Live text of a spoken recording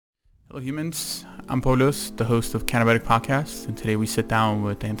Hello, humans. I'm Polos, the host of Cannabetic Podcast, and today we sit down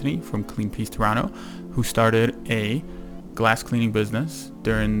with Anthony from Clean Peace Toronto, who started a glass cleaning business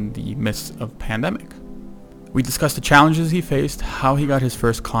during the midst of pandemic. We discussed the challenges he faced, how he got his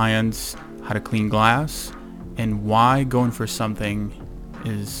first clients, how to clean glass, and why going for something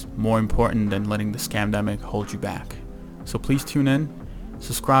is more important than letting the scamdemic hold you back. So please tune in,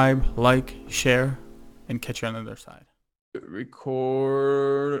 subscribe, like, share, and catch you on the other side.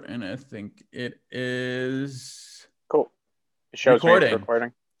 Record, and I think it is cool. It shows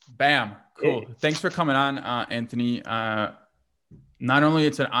recording. Bam. Cool. Hey. Thanks for coming on, Anthony. Not only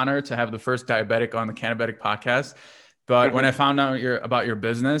it's an honor to have the first diabetic on the Cannabetic Podcast, but when I found out about your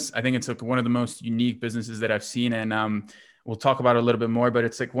business, I think it's like one of the most unique businesses that I've seen, and we'll talk about it a little bit more, but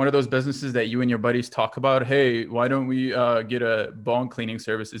it's like one of those businesses that you and your buddies talk about. Hey, why don't we get a bone cleaning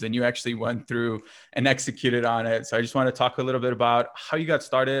services? And you actually went through and executed on it. So I just want to talk a little bit about how you got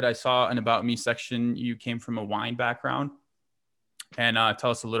started. I saw an About Me section. You came from a wine background, and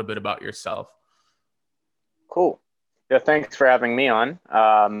tell us a little bit about yourself. Cool. Yeah, thanks for having me on.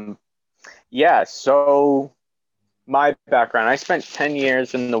 So my background, I spent 10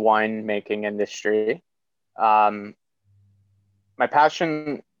 years in the winemaking industry. My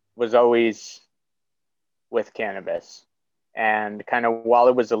passion was always with cannabis, and kind of while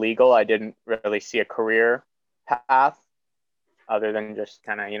it was illegal, I didn't really see a career path other than just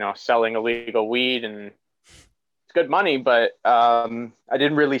kind of, selling illegal weed, and it's good money, but I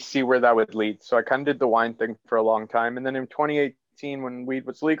didn't really see where that would lead. So I kind of did the wine thing for a long time. And then in 2018, when weed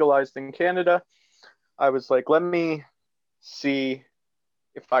was legalized in Canada, I was like, let me see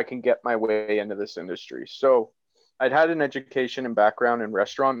if I can get my way into this industry. So I'd had an education and background in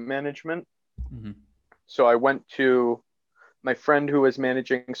restaurant management. Mm-hmm. So I went to my friend who was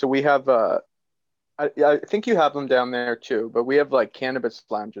managing. So we have, I think you have them down there too, but we have like cannabis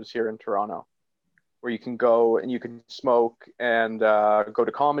lounges here in Toronto where you can go and you can smoke and go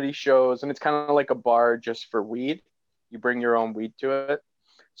to comedy shows. And it's kind of like a bar just for weed. You bring your own weed to it.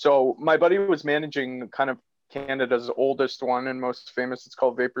 So my buddy was managing kind of Canada's oldest one and most famous. It's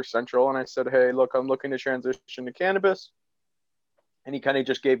called Vapor Central. And I said, hey, look, I'm looking to transition to cannabis. And he kind of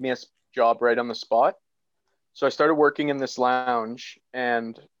just gave me a job right on the spot. So I started working in this lounge.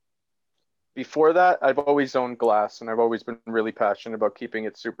 And before that, I've always owned glass and I've always been really passionate about keeping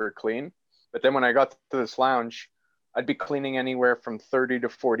it super clean. But then when I got to this lounge, I'd be cleaning anywhere from 30 to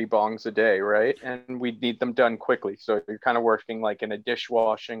 40 bongs a day, right? And we'd need them done quickly. So you're kind of working like in a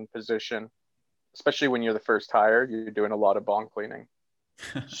dishwashing position. Especially when you're the first hire, you're doing a lot of bong cleaning.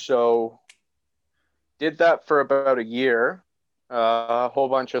 So did that for about a year. A whole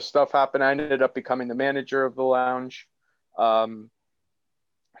bunch of stuff happened. I ended up becoming the manager of the lounge. I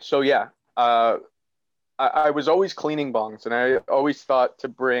was always cleaning bongs, and I always thought to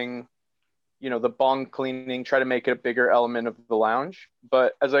bring, the bong cleaning, try to make it a bigger element of the lounge.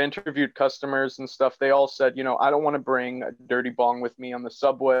 But as I interviewed customers and stuff, they all said, I don't want to bring a dirty bong with me on the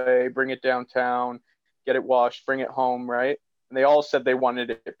subway, bring it downtown, get it washed, bring it home, right? And they all said they wanted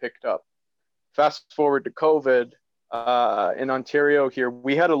it picked up. Fast forward to COVID, in Ontario here,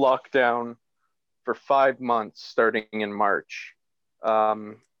 we had a lockdown for 5 months starting in March,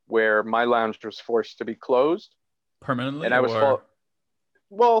 where my lounge was forced to be closed. Permanently? And I was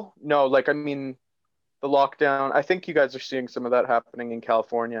well, no, the lockdown, I think you guys are seeing some of that happening in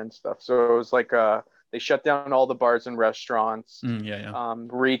California and stuff. So it was like they shut down all the bars and restaurants.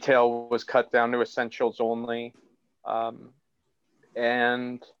 Retail was cut down to essentials only.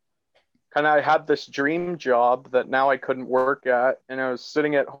 And kind of I had this dream job that now I couldn't work at. And I was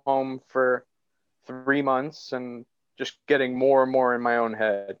sitting at home for 3 months and just getting more and more in my own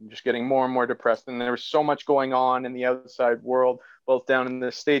head, and just getting more and more depressed. And there was so much going on in the outside world, both down in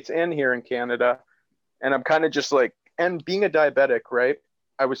the States and here in Canada. And I'm kind of just like, and being a diabetic, right?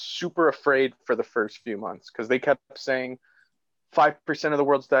 I was super afraid for the first few months because they kept saying 5% of the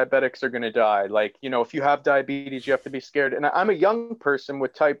world's diabetics are going to die. Like, if you have diabetes, you have to be scared. And I'm a young person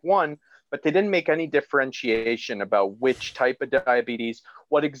with type 1, but they didn't make any differentiation about which type of diabetes,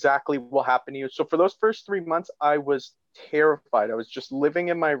 what exactly will happen to you. So for those first 3 months, I was terrified. I was just living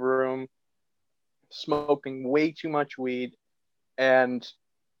in my room, smoking way too much weed. And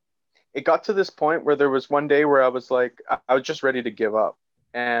it got to this point where there was one day where I was like, I was just ready to give up.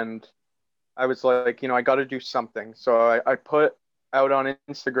 And I was like, I got to do something. So I put out on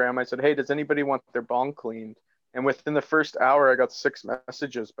Instagram, I said, hey, does anybody want their bong cleaned? And within the first hour, I got 6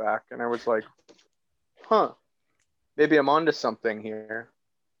 messages back. And I was like, maybe I'm onto something here.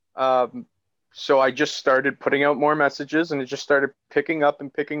 So I just started putting out more messages, and it just started picking up.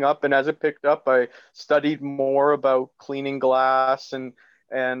 And as it picked up, I studied more about cleaning glass and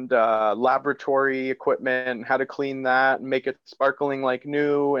and laboratory equipment and how to clean that and make it sparkling like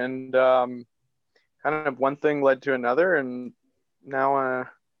new. And kind of one thing led to another. And now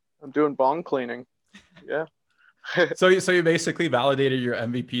I'm doing bong cleaning. Yeah. So you basically validated your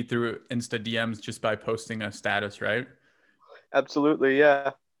MVP through Insta DMs just by posting a status, right? Absolutely.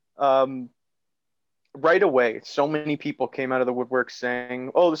 Yeah. Um, right away, so many people came out of the woodwork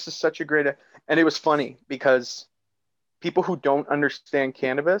saying, "Oh, this is such a great," and it was funny because people who don't understand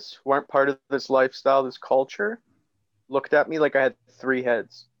cannabis, who aren't part of this lifestyle, this culture, looked at me like I had three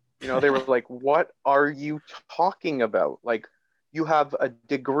heads. You know, they were like, "What are you talking about? Like, you have a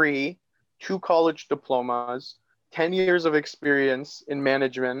degree, two college diplomas, 10 years of experience in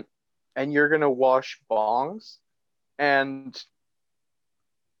management, and you're gonna wash bongs?" And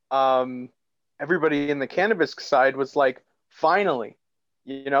um, everybody in the cannabis side was like, finally,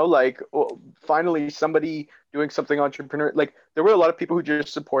 like, oh, finally somebody doing something entrepreneur. Like, there were a lot of people who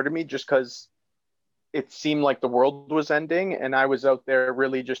just supported me just because it seemed like the world was ending, and I was out there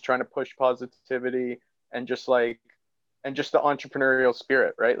really just trying to push positivity and just the entrepreneurial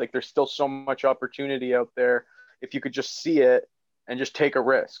spirit, right? Like, there's still so much opportunity out there if you could just see it and just take a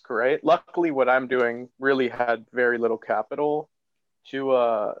risk, right? Luckily, what I'm doing really had very little capital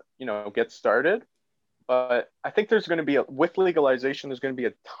to get started. But I think there's going to be with legalization, there's going to be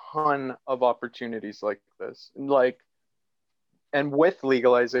a ton of opportunities like this. And with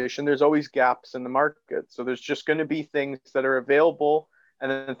legalization, there's always gaps in the market. So there's just going to be things that are available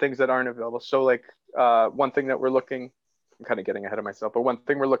and then things that aren't available. So like one thing that I'm kind of getting ahead of myself, but one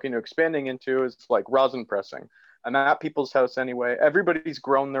thing we're looking to expanding into is like rosin pressing. I'm at people's house anyway. Everybody's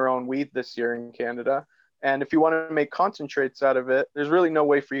grown their own weed this year in Canada. And if you want to make concentrates out of it, there's really no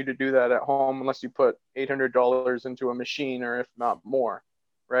way for you to do that at home unless you put $800 into a machine, or if not more,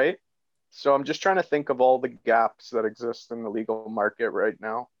 right? So I'm just trying to think of all the gaps that exist in the legal market right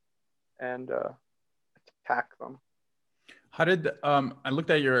now and attack them. How did I looked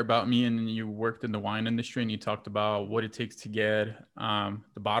at your About Me, and you worked in the wine industry, and you talked about what it takes to get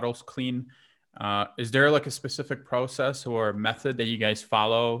the bottles clean. Is there like a specific process or method that you guys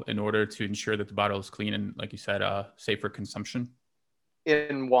follow in order to ensure that the bottle is clean and, like you said, safe for consumption?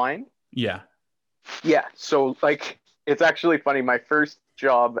 In wine? Yeah. Yeah. So like it's actually funny. My first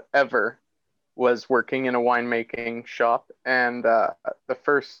job ever was working in a winemaking shop, and the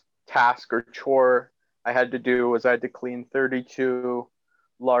first task or chore I had to do was I had to clean 32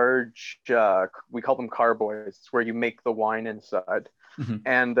 large, we call them carboys. It's where you make the wine inside. Mm-hmm.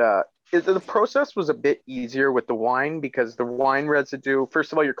 And the process was a bit easier with the wine because the wine residue,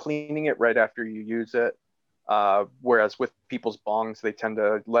 first of all, you're cleaning it right after you use it. Whereas with people's bongs, they tend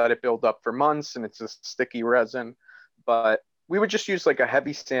to let it build up for months and it's a sticky resin. But we would just use like a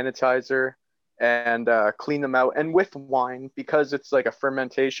heavy sanitizer and clean them out. And with wine, because it's like a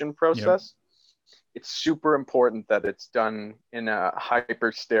fermentation Yep. process, it's super important that it's done in a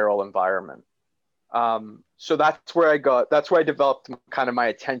hyper sterile environment. So that's where I developed kind of my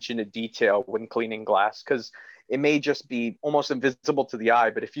attention to detail when cleaning glass, because it may just be almost invisible to the eye,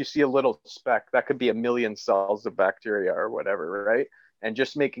 but if you see a little speck, that could be a million cells of bacteria or whatever, right? And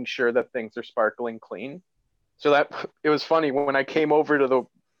just making sure that things are sparkling clean. So that it was funny when I came over to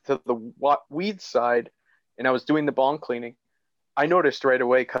the weed side and I was doing the bong cleaning. I noticed right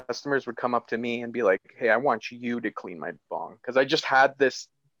away customers would come up to me and be like, "Hey, I want you to clean my bong," because I just had this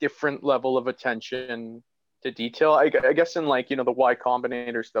different level of attention to detail. I guess in like the Y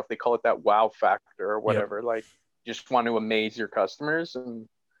Combinator stuff, they call it that wow factor or Yep. whatever. Like, you just want to amaze your customers, and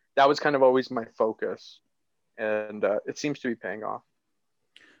that was kind of always my focus, and it seems to be paying off.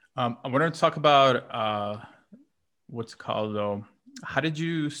 I want to talk about what's it called though. How did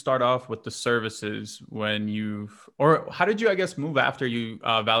you start off with the services or how did you, I guess, move after you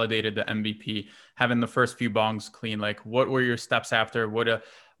validated the MVP, having the first few bongs clean? Like, what were your steps after?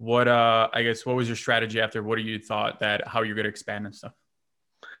 I guess, what was your strategy after? What do you thought that how you're going to expand and stuff?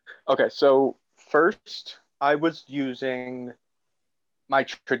 Okay, so first I was using my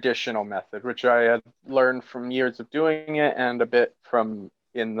traditional method, which I had learned from years of doing it and a bit from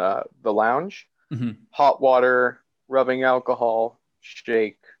in the lounge. Mm-hmm. Hot water, rubbing alcohol,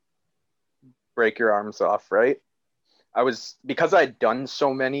 shake, break your arms off, right? Because I'd done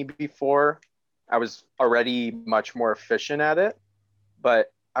so many before, I was already much more efficient at it.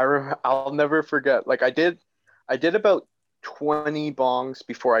 But I'll never forget. Like I did about 20 bongs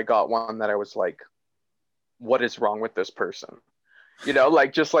before I got one that I was like, what is wrong with this person?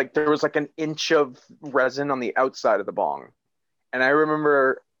 Like just like there was like an inch of resin on the outside of the bong. And I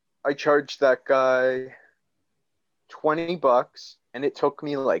remember I charged that guy $20 and it took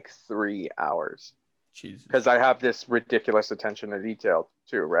me like 3 hours Jesus. because I have this ridiculous attention to detail.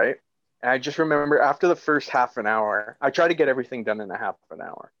 too, right? And I just remember after the first half an hour, I try to get everything done in a half an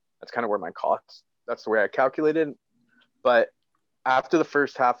hour. That's kind of where my costs, that's the way I calculated. But after the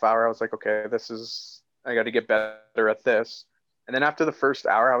first half hour, I was like, okay, I got to get better at this. And then after the first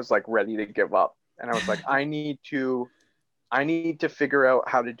hour, I was like ready to give up. And I was like, I need to figure out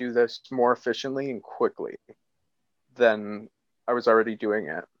how to do this more efficiently and quickly than I was already doing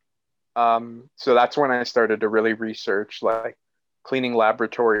it. So that's when I started to really research like cleaning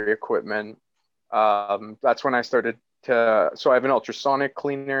laboratory equipment. That's when I started so I have an ultrasonic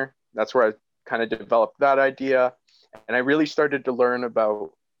cleaner. That's where I kind of developed that idea. And I really started to learn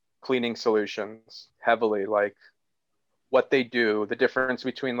about cleaning solutions heavily, like what they do, the difference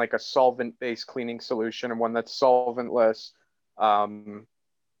between like a solvent-based cleaning solution and one that's solventless. Um,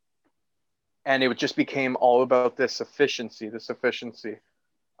 and it just became all about this efficiency,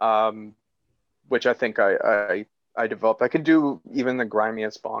 um, which I think I developed. I can do even the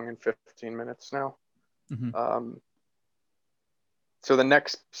grimiest bong in 15 minutes now. Mm-hmm. So the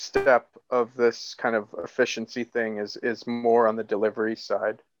next step of this kind of efficiency thing is more on the delivery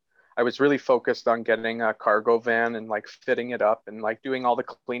side. I was really focused on getting a cargo van and like fitting it up and like doing all the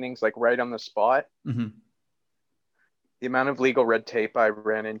cleanings like right on the spot. Mm-hmm. The amount of legal red tape I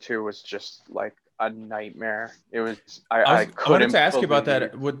ran into was just like a nightmare. It was I wanted to ask you about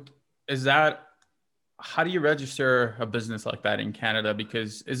that. How do you register a business like that in Canada?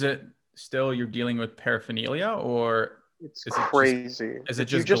 Because is it still you're dealing with paraphernalia, or it's crazy. Is it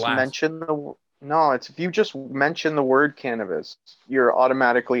just glass? No, it's if you just mention the word cannabis, you're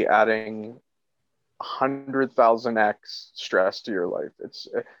automatically adding 100,000x stress to your life.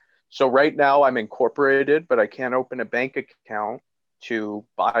 So right now I'm incorporated, but I can't open a bank account to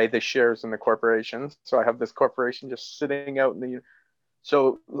buy the shares in the corporation. So I have this corporation just sitting out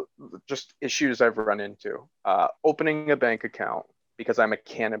so just issues I've run into. Opening a bank account because I'm a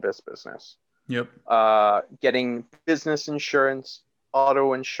cannabis business. Yep. Getting business insurance,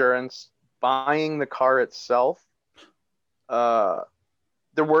 auto insurance, buying the car itself. There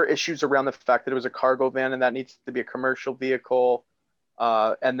were issues around the fact that it was a cargo van and that needs to be a commercial vehicle.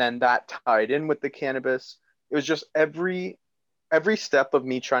 And then that tied in with the cannabis. It was just every step of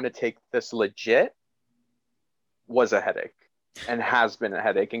me trying to take this legit was a headache and has been a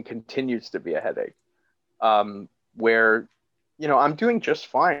headache and continues to be a headache. Where, I'm doing just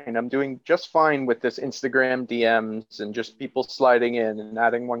fine. I'm doing just fine with this Instagram DMs and just people sliding in and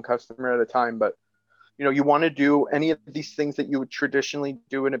adding one customer at a time. But, you want to do any of these things that you would traditionally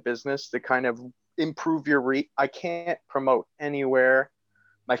do in a business to kind of improve your reach. I can't promote anywhere.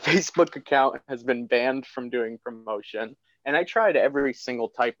 My Facebook account has been banned from doing promotion. And I tried every single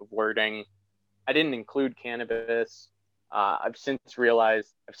type of wording. I didn't include cannabis. I've since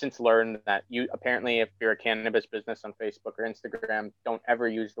learned that apparently if you're a cannabis business on Facebook or Instagram, don't ever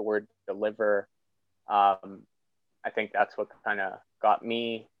use the word deliver. I think that's what kind of got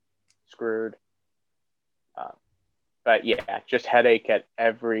me screwed. But yeah, just headache at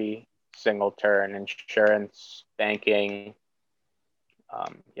every single turn, insurance, banking.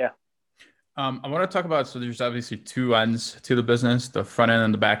 Yeah. I want to talk about, so there's obviously two ends to the business, the front end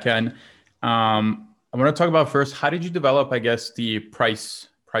and the back end. I want to talk about first, how did you develop, I guess, the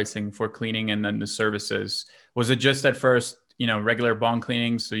pricing for cleaning and then the services? Was it just at first, regular bong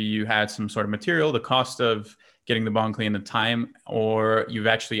cleaning? So you had some sort of material, the cost of getting the bong clean, the time, or you've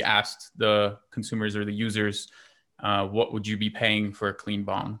actually asked the consumers or the users, what would you be paying for a clean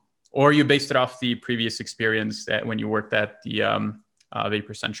bong? Or you based it off the previous experience that when you worked at the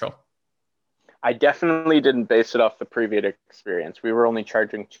Vapor Central? I definitely didn't base it off the previous experience. We were only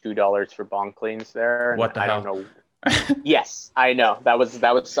charging $2 for bong cleans there. What the hell? I don't know. Yes, I know. That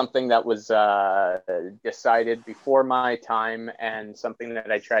was something that was decided before my time and something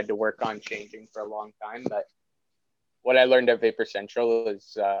that I tried to work on changing for a long time. But what I learned at Vapor Central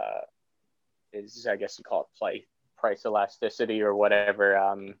is I guess you call it price elasticity or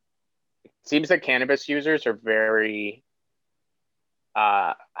whatever. It seems that cannabis users are very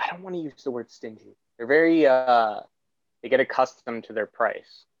I don't want to use the word stingy. They're very they get accustomed to their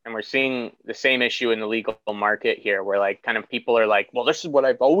price. And we're seeing the same issue in the legal market here where like kind of people are like, well, this is what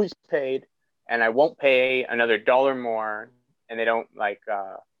I've always paid and I won't pay another dollar more. And they don't like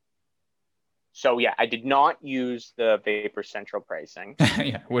so yeah, I did not use the Vapor Central pricing.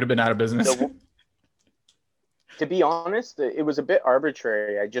 Yeah, would have been out of business. So, to be honest, it was a bit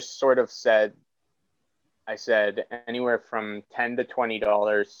arbitrary. I just sort of said anywhere from $10 to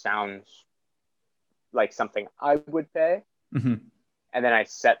 $20 sounds like something I would pay. Mm-hmm. And then I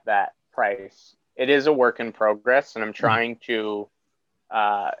set that price. It is a work in progress and I'm trying to,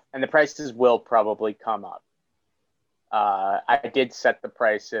 and the prices will probably come up. I did set the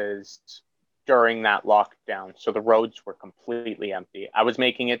prices during that lockdown, so the roads were completely empty. I was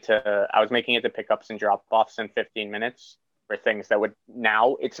making it to pickups and drop offs in 15 minutes for things that would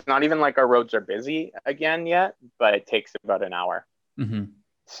now. It's not even like our roads are busy again yet, but it takes about an hour. Mm-hmm.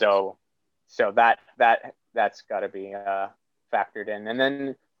 So that's got to be factored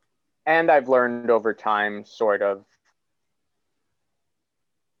in, and I've learned over time sort of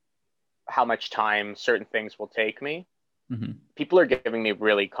how much time certain things will take me. Mm-hmm. People are giving me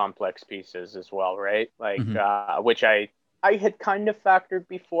really complex pieces as well, right? Like, Mm-hmm. which I had kind of factored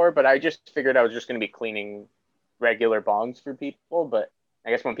before, but I just figured I was just going to be cleaning regular bongs for people. But I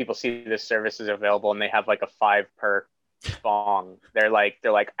guess when people see this service is available and they have like a 5 per bong, they're like,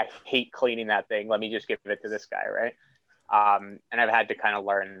 I hate cleaning that thing. Let me just give it to this guy, right? And I've had to kind of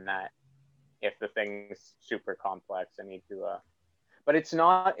learn that if the thing's super complex, I need to. But it's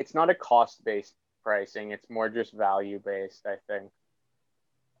not a cost based pricing. It's more just value based, I think.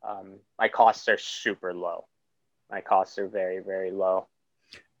 My costs are super low. My costs are very, very low.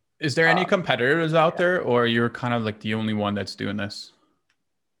 Is there any competitors out Yeah. there, or you're kind of like the only one that's doing this?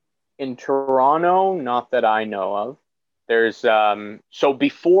 In Toronto, not that I know of. There's so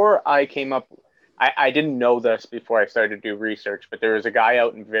before I came up, I didn't know this before I started to do research, but there was a guy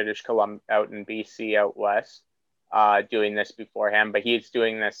out in British Columbia, out in BC, out west, doing this beforehand. But he's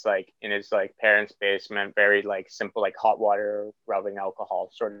doing this like in his like parents' basement, very like simple, like hot water rubbing alcohol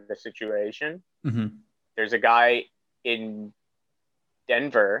sort of situation. Mm-hmm. There's a guy in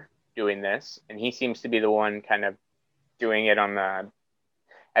Denver doing this, and he seems to be the one kind of doing it on the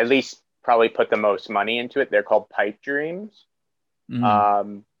at least probably put the most money into it. They're called Pipe Dreams. Mm-hmm.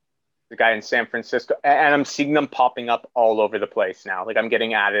 Um, the guy in San Francisco, and I'm seeing them popping up all over the place now. Like I'm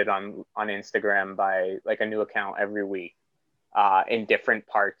getting added on Instagram by like a new account every week, in different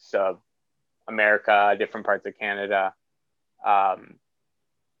parts of America, different parts of Canada. Um,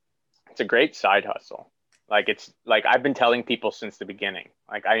 it's a great side hustle. Like it's like I've been telling people since the beginning.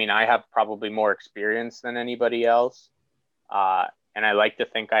 Like I mean, I have probably more experience than anybody else, and I like to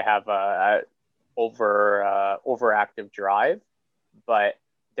think I have a overactive drive, but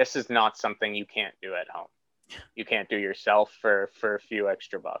this is not something you can't do at home. You can't do yourself for a few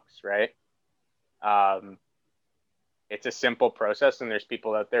extra bucks, right? Um, it's a simple process, and there's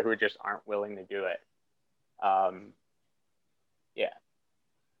people out there who just aren't willing to do it. Um, yeah,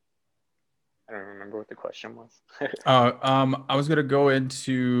 I don't remember what the question was. I was gonna go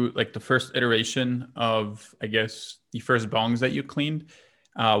into like the first iteration of, I guess, the first bongs that you cleaned.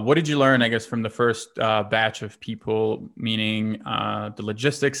 What did you learn, I guess, from the first batch of people, meaning the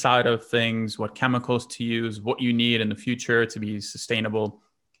logistics side of things, what chemicals to use, what you need in the future to be sustainable?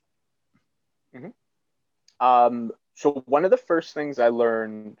 Mhm. So one of the first things I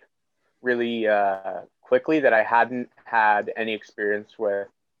learned really quickly that I hadn't had any experience with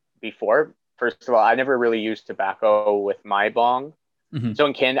before. First of all, I never really used tobacco with my bong. Mm-hmm. So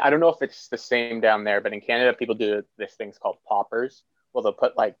in Canada, I don't know if it's the same down there, but in Canada, people do this things called poppers. Well, they'll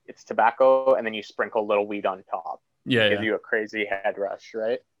put like it's tobacco and then you sprinkle a little weed on top. Yeah, It gives yeah. you a crazy head rush,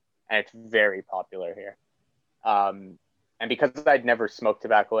 right? And it's very popular here. Um, and because I'd never smoked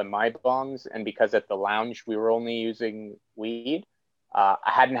tobacco in my bongs, and because at the lounge we were only using weed, I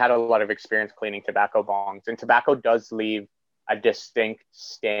hadn't had a lot of experience cleaning tobacco bongs. And tobacco does leave a distinct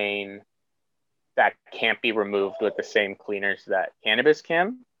stain that can't be removed with the same cleaners that cannabis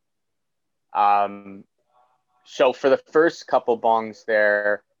can. Um, so for the first couple bongs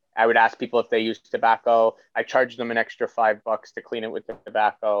there, I would ask people if they use tobacco. I charged them an extra $5 to clean it with the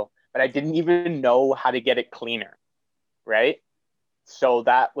tobacco, but I didn't even know how to get it cleaner, right? So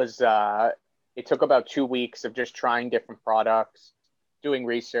that was it took about 2 weeks of just trying different products, doing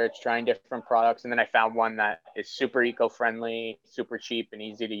research, trying different products, and then I found one that is super eco-friendly, super cheap, and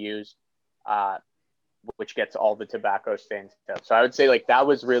easy to use, uh, which gets all the tobacco stains out. So I would say like that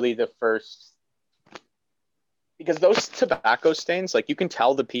was really the first, because those tobacco stains, like you can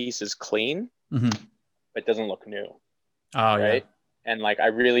tell the piece is clean, Mm-hmm. but it doesn't look new, Oh, yeah. right? And like I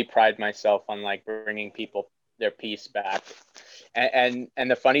really pride myself on like bringing people their piece back. And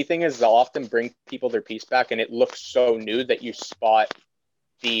the funny thing is, I'll often bring people their piece back, and it looks so new that you spot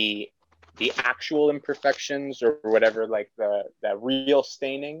the actual imperfections or whatever, like the real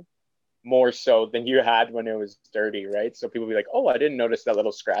staining, more so than you had when it was dirty, right? So people be like, "Oh, I didn't notice that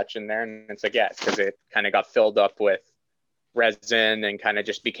little scratch in there," and it's like, yeah, because it kind of got filled up with resin and kind of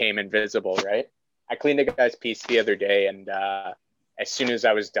just became invisible, right? I cleaned a guy's piece the other day, and as soon as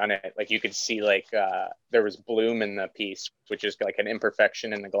I was done it, like you could see like there was bloom in the piece, which is like an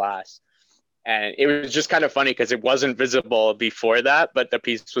imperfection in the glass. And it was just kind of funny because it wasn't visible before that, but the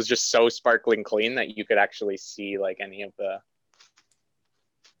piece was just so sparkling clean that you could actually see like any of the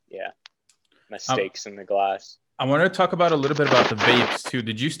mistakes in the glass. I want to talk about a little bit about the vapes too.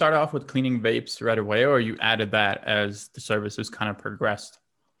 Did you start off with cleaning vapes right away, or you added that as the services kind of progressed?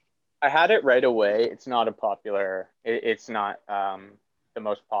 I had it right away. It's not it's not the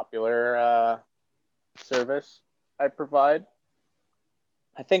most popular service I provide.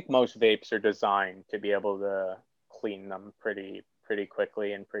 I think most vapes are designed to be able to clean them pretty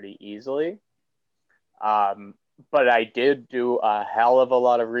quickly and pretty easily. But I did do a hell of a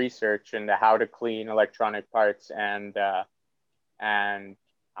lot of research into how to clean electronic parts, and I'm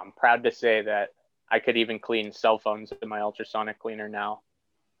proud to say that I could even clean cell phones in my ultrasonic cleaner now.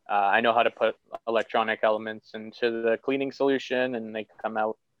 I know how to put electronic elements into the cleaning solution, and they come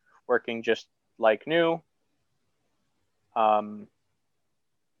out working just like new. But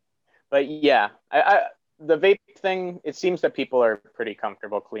yeah, the vape thing, it seems that people are pretty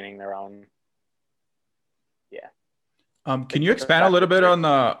comfortable cleaning their own. Yeah. Can you expand a little bit on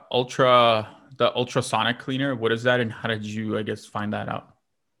the ultrasonic cleaner? What is that, and how did you, I guess, find that out?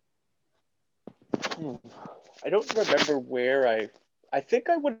 I don't remember where I think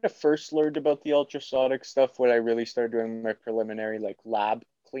I would have first learned about the ultrasonic stuff when I really started doing my preliminary like lab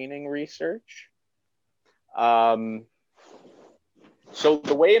cleaning research. So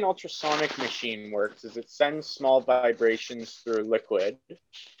the way an ultrasonic machine works is it sends small vibrations through liquid,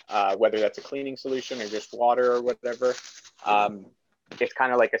 whether that's a cleaning solution or just water or whatever. It's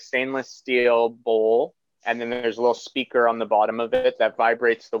kind of like a stainless steel bowl, and then there's a little speaker on the bottom of it that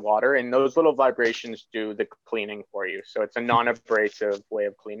vibrates the water, and those little vibrations do the cleaning for you. So it's a non-abrasive way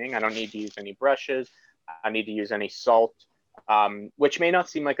of cleaning. I don't need to use any brushes. I don't need to use any salt, which may not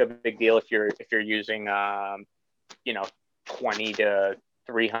seem like a big deal if you're using $20 to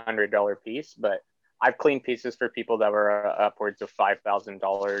 $300 piece, but I've cleaned pieces for people that were upwards of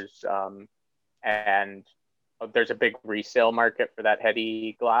 $5,000, and there's a big resale market for that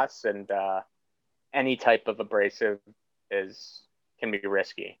heady glass, and any type of abrasive can be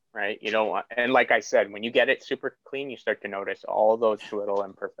risky, right? You don't want, and like I said, when you get it super clean, you start to notice all those little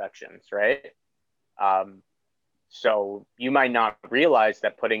imperfections, right? So you might not realize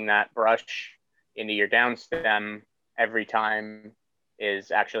that putting that brush into your downstem every time is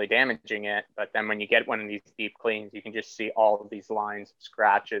actually damaging it. But then when you get one of these deep cleans, you can just see all of these lines,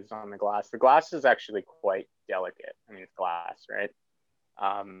 scratches on the glass. The glass is actually quite delicate. I mean, it's glass, right?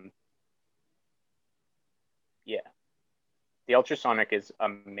 Yeah. The ultrasonic is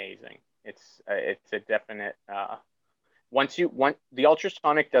amazing. It's a definite, the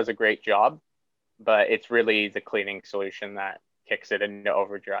ultrasonic does a great job, but it's really the cleaning solution that kicks it into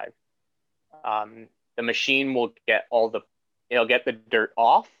overdrive. The machine will get it'll get the dirt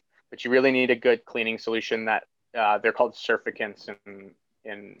off, but you really need a good cleaning solution that they're called surfactants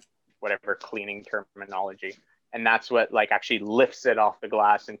in whatever cleaning terminology. And that's what like actually lifts it off the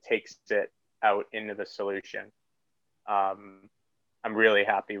glass and takes it out into the solution. I'm really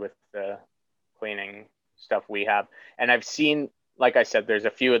happy with the cleaning stuff we have. And I've seen, like I said, there's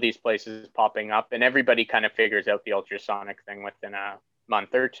a few of these places popping up, and everybody kind of figures out the ultrasonic thing within a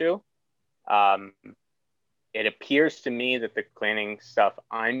month or two. It appears to me that the cleaning stuff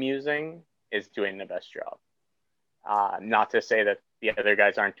I'm using is doing the best job. Not to say that the other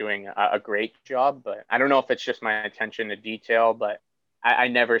guys aren't doing a great job, but I don't know if it's just my attention to detail, but I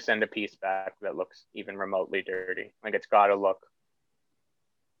never send a piece back that looks even remotely dirty. Like it's got to look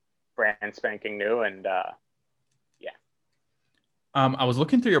brand spanking new, and yeah. I was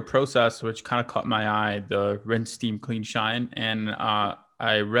looking through your process, which kind of caught my eye, the rinse, steam, clean, shine. And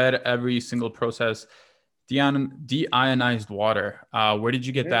I read every single process. Deionized water. Where did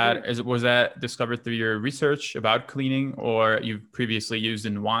you get that? Was that discovered through your research about cleaning, or you've previously used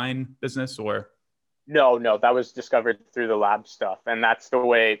in wine business, or? No, that was discovered through the lab stuff. And that's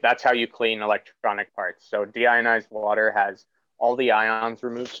how you clean electronic parts. So deionized water has all the ions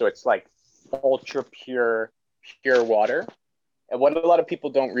removed. So it's like ultra pure water. And what a lot of people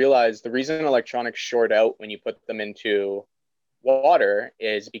don't realize, the reason electronics short out when you put them into water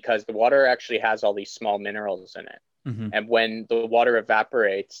is because the water actually has all these small minerals in it. Mm-hmm. And when the water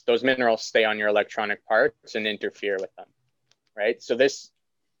evaporates, those minerals stay on your electronic parts and interfere with them, right? So this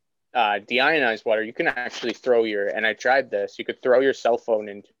deionized water, you can actually and I tried this, you could throw your cell phone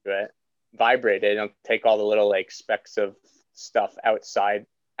into it, vibrate it, and take all the little like specks of stuff out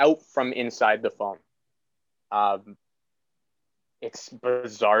from inside the phone. It's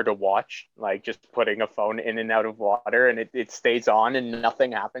bizarre to watch, like just putting a phone in and out of water, and it stays on and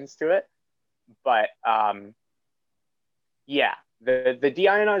nothing happens to it. But yeah, the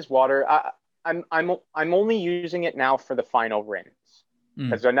deionized water, I'm only using it now for the final rinse. Mm.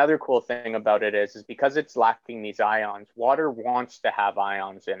 Because another cool thing about it is because it's lacking these ions, water wants to have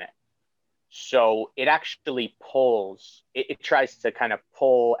ions in it. So it actually pulls, it tries to kind of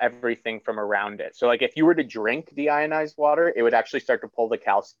pull everything from around it. So like if you were to drink deionized water, it would actually start to pull the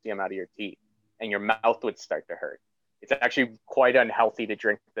calcium out of your teeth and your mouth would start to hurt. It's actually quite unhealthy to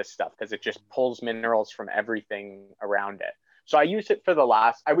drink this stuff because it just pulls minerals from everything around it. So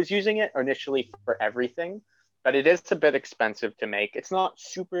I was using it initially for everything, but it is a bit expensive to make. It's not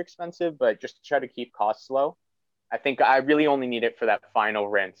super expensive, but just to try to keep costs low. I think I really only need it for that final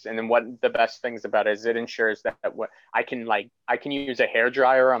rinse. And then what the best things about it is it ensures that what I can use a hair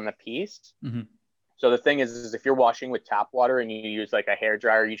dryer on the piece. Mm-hmm. So the thing is if you're washing with tap water and you use like a hair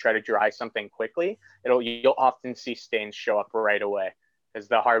dryer, you try to dry something quickly, you'll often see stains show up right away because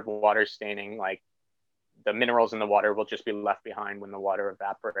the hard water staining, like the minerals in the water will just be left behind when the water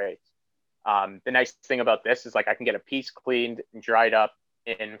evaporates. The nice thing about this is like I can get a piece cleaned and dried up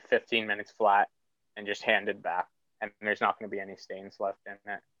in 15 minutes flat and just handed back, and there's not going to be any stains left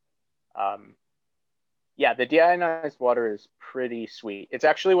in it. Yeah, the deionized water is pretty sweet. It's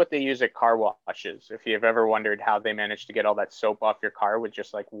actually what they use at car washes. If you've ever wondered how they manage to get all that soap off your car with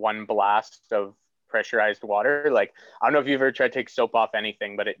just like one blast of pressurized water, like I don't know if you've ever tried to take soap off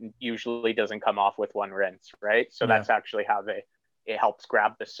anything, but it usually doesn't come off with one rinse, right? So that's actually how it helps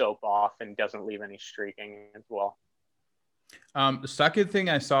grab the soap off and doesn't leave any streaking as well. The second thing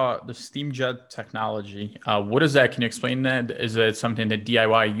I saw, the steam jet technology. What is that? Can you explain that? Is it something that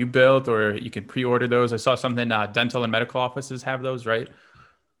DIY you built, or you could pre-order those? I saw something dental and medical offices have those, right?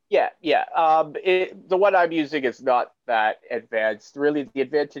 Yeah. The one I'm using is not that advanced. Really, the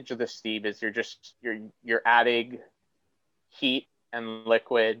advantage of the steam is you're adding heat and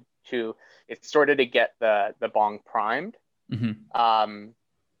liquid to it's sort of to get the bong primed. Mm-hmm.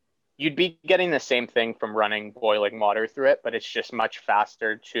 You'd be getting the same thing from running boiling water through it, but it's just much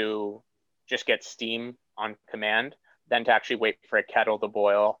faster to just get steam on command than to actually wait for a kettle to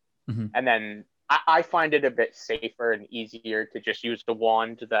boil. Mm-hmm. And then I find it a bit safer and easier to just use the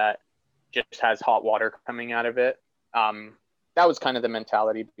wand that just has hot water coming out of it. That was kind of the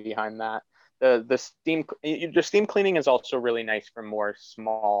mentality behind that. The steam cleaning is also really nice for more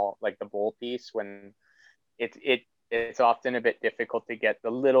small, like the bowl piece, when it's often a bit difficult to get the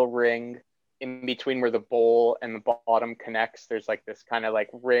little ring in between where the bowl and the bottom connects. There's like this kind of like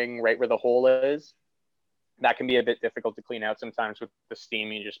ring right where the hole is. That can be a bit difficult to clean out sometimes with the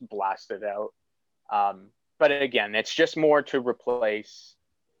steam. You just blast it out. But again, it's just more to replace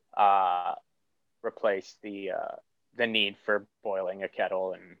the need for boiling a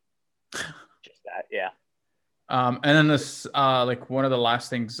kettle and just that. Yeah. And then this, like one of the last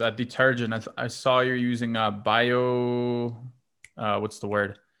things, detergent. I saw you're using what's the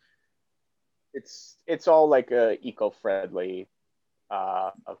word? It's all like a eco-friendly.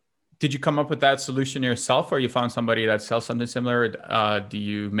 Did you come up with that solution yourself, or you found somebody that sells something similar? Do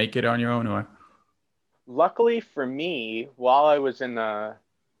you make it on your own, or? Luckily for me, while I was in the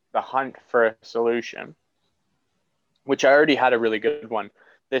hunt for a solution, which I already had a really good one.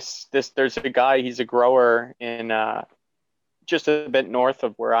 There's a guy, he's a grower in just a bit north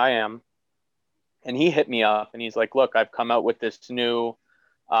of where I am, and he hit me up and he's like, look, I've come out with this new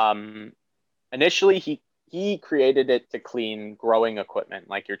initially he created it to clean growing equipment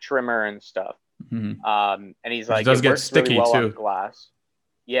like your trimmer and stuff. Mm-hmm. And he's Which like, does it get works sticky really well too. on glass.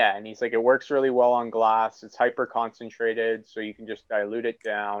 Yeah, and he's like, it works really well on glass. It's hyper concentrated, so you can just dilute it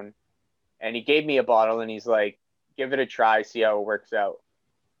down. And he gave me a bottle and he's like, give it a try, see how it works out.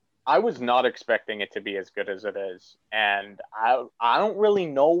 I was not expecting it to be as good as it is. And I don't really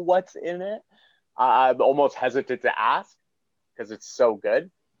know what's in it. I'm almost hesitant to ask because it's so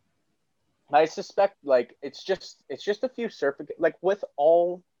good. I suspect like it's just a few surface, like with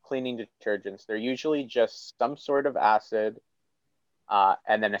all cleaning detergents, they're usually just some sort of acid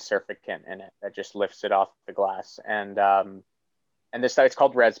and then a surfactant in it that just lifts it off the glass. And this site's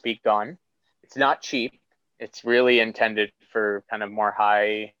called Resbegon. It's not cheap. It's really intended for kind of more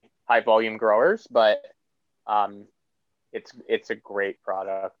high volume growers, but it's a great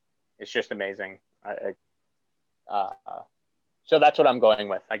product. It's just amazing. So that's what I'm going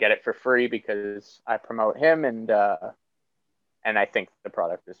with. I get it for free because I promote him, and I think the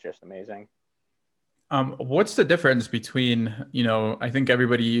product is just amazing. What's the difference between, I think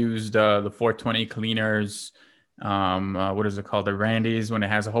everybody used the 420 cleaners. What is it called? The Randy's, when it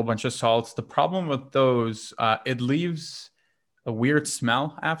has a whole bunch of salts. The problem with those, it leaves a weird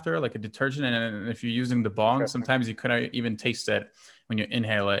smell after, like a detergent. And if you're using the bong, sometimes you couldn't even taste it when you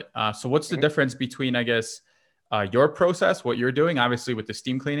inhale it. So what's the difference between, I guess, your process, what you're doing, obviously with the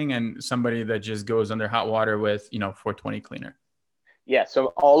steam cleaning, and somebody that just goes under hot water with, 420 cleaner? Yeah, so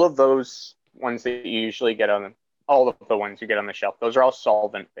all of those ones that you usually get on all of the ones you get on the shelf, those are all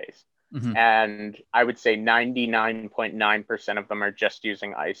solvent based. Mm-hmm. And I would say 99.9% of them are just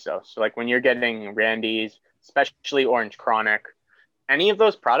using ISO. So like when you're getting Randy's, especially Orange Chronic, any of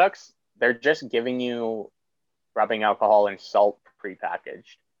those products, they're just giving you rubbing alcohol and salt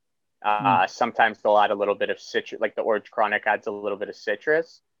prepackaged. Sometimes they'll add a little bit of citrus, like the Orange Chronic adds a little bit of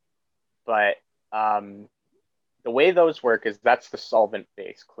citrus, but the way those work is that's the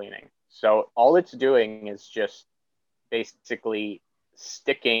solvent-based cleaning. So all it's doing is just basically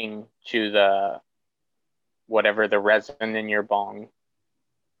sticking to the whatever the resin in your bong,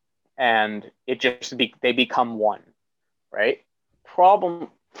 and it just they become one, right? Problem.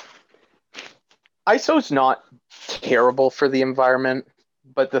 ISO's not terrible for the environment,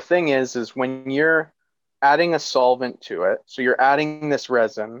 but the thing is when you're adding a solvent to it, so you're adding this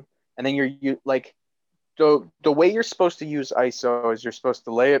resin, and then you like the way you're supposed to use ISO is you're supposed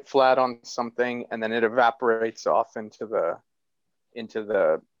to lay it flat on something, and then it evaporates off into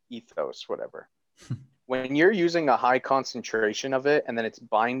the ethos, whatever. When you're using a high concentration of it, and then it's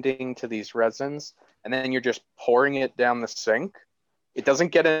binding to these resins, and then you're just pouring it down the sink, it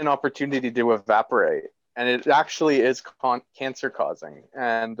doesn't get an opportunity to evaporate, and it actually is cancer causing.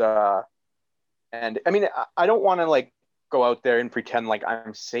 And I mean, I don't want to like go out there and pretend like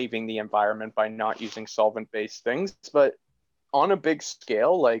I'm saving the environment by not using solvent-based things, but on a big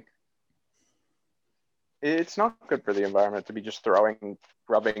scale, like it's not good for the environment to be just throwing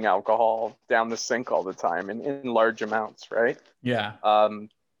rubbing alcohol down the sink all the time in large amounts, right? Yeah.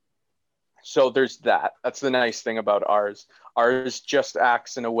 So there's that. That's the nice thing about ours. Ours just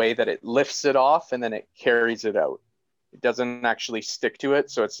acts in a way that it lifts it off and then it carries it out. It doesn't actually stick to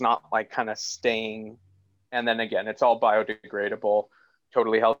it, so it's not like kind of staying. And then again, it's all biodegradable,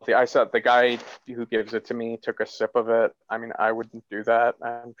 totally healthy. I saw the guy who gives it to me took a sip of it. I mean, I wouldn't do that.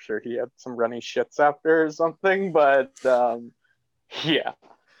 I'm sure he had some runny shits after or something, but yeah.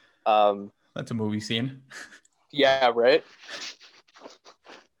 That's a movie scene. Yeah, right.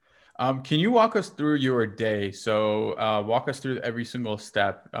 Can you walk us through your day? So walk us through every single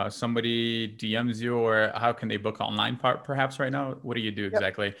step. Somebody DMs you, or how can they book online perhaps right now? What do you do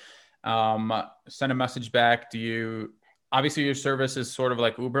exactly? Yep. Send a message back. Obviously your service is sort of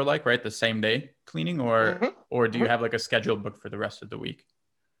like Uber-like, right? The same day cleaning, or do you have like a schedule booked for the rest of the week?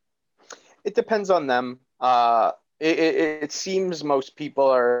 It depends on them. It seems most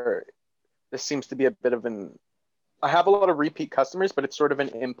people this seems to be a bit of I have a lot of repeat customers, but it's sort of an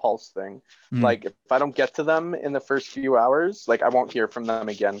impulse thing. Like if I don't get to them in the first few hours, like I won't hear from them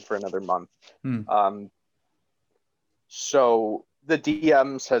again for another month. So the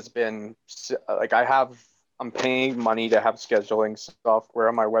DMs has been like I'm paying money to have scheduling software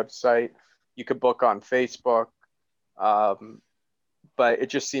on my website. You could book on Facebook. But it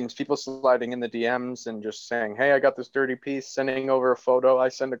just seems people sliding in the DMs and just saying, hey, I got this dirty piece, sending over a photo. I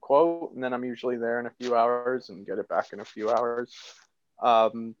send a quote, and then I'm usually there in a few hours and get it back in a few hours.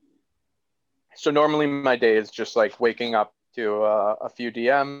 So normally my day is just like waking up to a few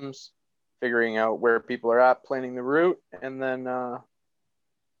DMs, figuring out where people are at, planning the route, and then, going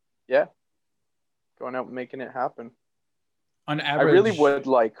out and making it happen. On average, I really would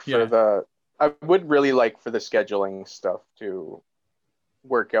like I would really like for the scheduling stuff to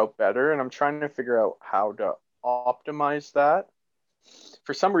work out better, and I'm trying to figure out how to optimize that.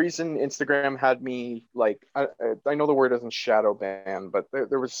 For some reason, Instagram had me like I know the word isn't shadow ban, but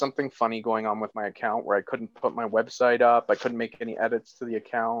there was something funny going on with my account where I couldn't put my website up. I couldn't make any edits to the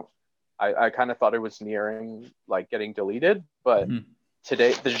account. I kind of thought it was nearing like getting deleted, but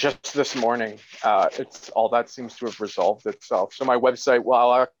today, just this morning, it's all that seems to have resolved itself. So my website,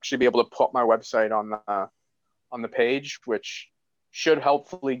 well, I'll actually be able to put my website on the page, which should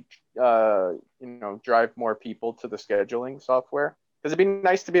hopefully drive more people to the scheduling software, because it'd be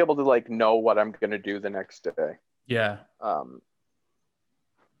nice to be able to like know what I'm going to do the next day. Yeah.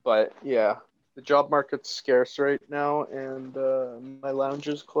 But yeah, the job market's scarce right now, and my lounge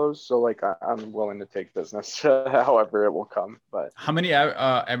is closed, so like I'm willing to take business however it will come. But how many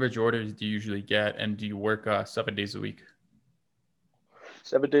average orders do you usually get, and do you work 7 days a week?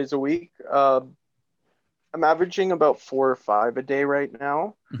 7 days a week. I'm averaging about 4 or 5 a day right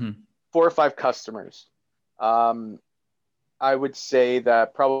now. 4 or 5 customers. I would say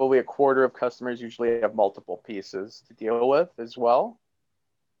that probably a quarter of customers usually have multiple pieces to deal with as well.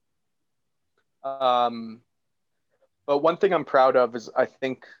 But one thing I'm proud of is I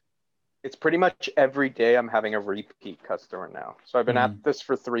think it's pretty much every day I'm having a repeat customer now. So I've been at this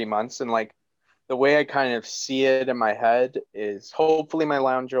for 3 months, and like the way I kind of see it in my head is hopefully my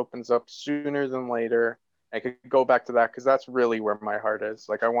lounge opens up sooner than later. I could go back to that because that's really where my heart is.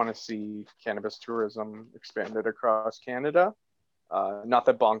 Like I want to see cannabis tourism expanded across Canada. Not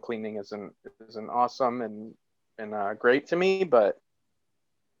that bong cleaning isn't awesome and great to me, but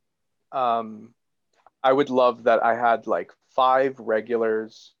I would love that I had like 5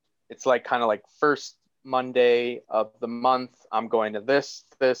 regulars. It's like kind of like first Monday of the month, I'm going to this,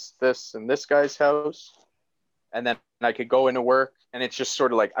 and this guy's house. And then I could go into work and it's just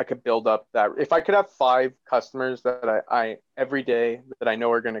sort of like I could build up that. If I could have 5 customers that I every day that I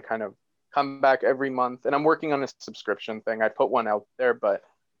know are going to kind of come back every month, and I'm working on a subscription thing. I put one out there, but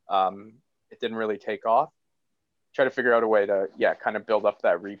it didn't really take off. Try to figure out a way to, kind of build up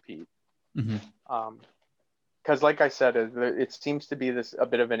that repeat. Mm-hmm. Because like I said, it seems to be a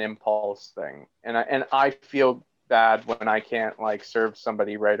bit of an impulse thing, and I feel bad when I can't like serve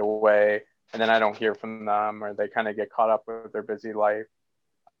somebody right away, and then I don't hear from them, or they kind of get caught up with their busy life.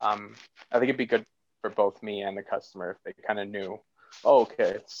 I think it'd be good for both me and the customer if they kind of knew, oh,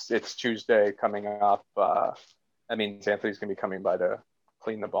 okay, it's Tuesday coming up. That means Anthony's gonna be coming by to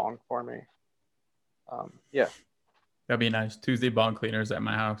clean the bong for me. Yeah, That'd be nice. Tuesday bong cleaners at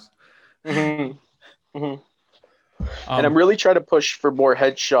my house. mm-hmm. Mm-hmm. And I'm really trying to push for more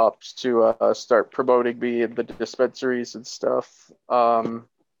head shops to start promoting me in the dispensaries and stuff. I've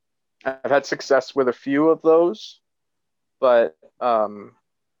had success with a few of those, but I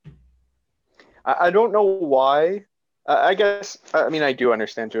don't know why. I guess, I mean, I do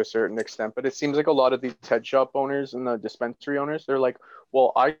understand to a certain extent, but it seems like a lot of these head shop owners and the dispensary owners, they're like,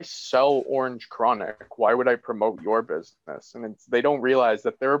 well, I sell Orange Chronic. Why would I promote your business? And they don't realize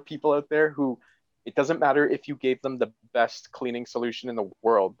that there are people out there who it doesn't matter if you gave them the best cleaning solution in the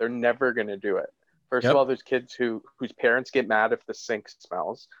world, they're never going to do it. First of all, there's kids whose parents get mad if the sink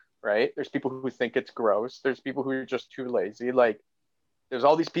smells, right? There's people who think it's gross. There's people who are just too lazy. Like, there's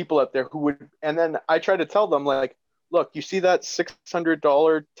all these people out there who would, and then I try to tell them, like, look, you see that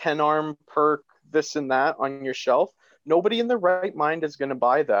 $600 10-arm perk, this and that on your shelf? Nobody in their right mind is going to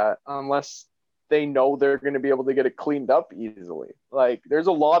buy that unless they know they're going to be able to get it cleaned up easily. Like, there's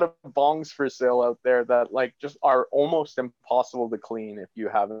a lot of bongs for sale out there that like just are almost impossible to clean if you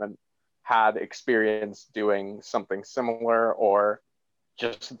haven't had experience doing something similar or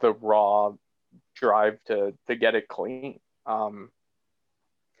just the raw drive to get it clean. So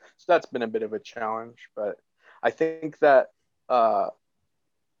that's been a bit of a challenge, but I think that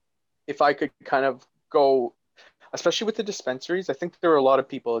if I could kind of go, especially with the dispensaries, I think there are a lot of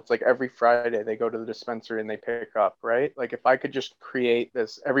people, it's like every Friday they go to the dispensary and they pick up, right? Like if I could just create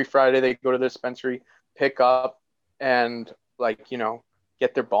this, every Friday they go to the dispensary, pick up, and like,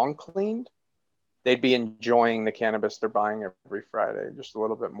 get their bong cleaned, they'd be enjoying the cannabis they're buying every Friday just a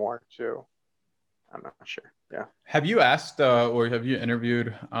little bit more too. I'm not sure. Yeah. Have you asked or have you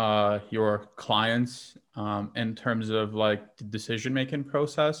interviewed your clients in terms of like the decision-making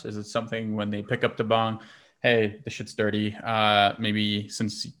process? Is it something when they pick up the bong, hey, the shit's dirty. Maybe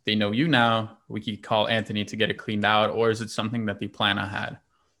since they know you now, we could call Anthony to get it cleaned out, or is it something that they plan ahead?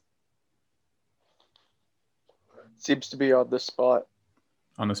 Seems to be on the spot.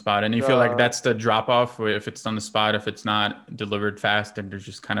 On the spot. And you feel like that's the drop off, if it's on the spot, if it's not delivered fast, and they're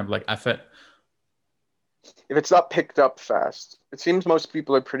just kind of like F it. If it's not picked up fast, it seems most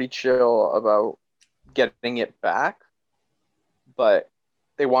people are pretty chill about getting it back, but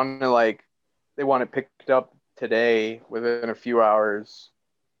they want it picked up today within a few hours,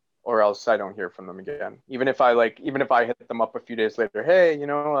 or else I don't hear from them again. Even if I hit them up a few days later, hey,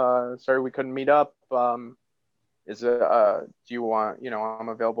 sorry we couldn't meet up. Do you want, I'm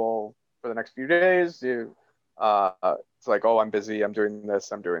available for the next few days. It's like, oh, I'm busy. I'm doing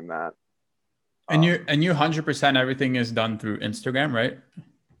this. I'm doing that. And you 100% everything is done through Instagram, right?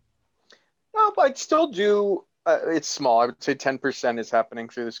 No, but I'd still do. It's small. I would say 10% is happening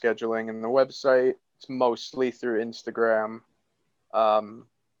through the scheduling and the website. It's mostly through Instagram, and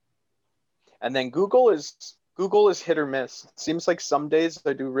then Google is hit or miss. It seems like some days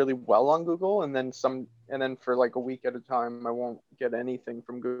I do really well on Google, and then for like a week at a time I won't get anything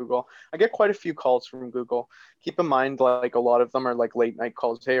from Google. I get quite a few calls from Google. Keep in mind, like a lot of them are like late night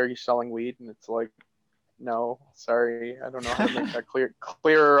calls. Hey, are you selling weed? And it's like, no, sorry, I don't know how to make that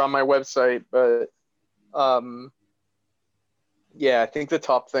clearer on my website. But yeah, I think the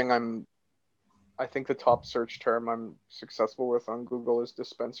top search term I'm successful with on Google is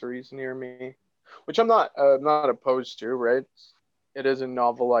dispensaries near me, which I'm not opposed to, right? It is a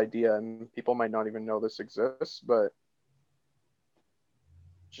novel idea and people might not even know this exists, but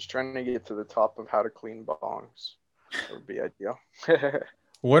just trying to get to the top of how to clean bongs, that would be ideal.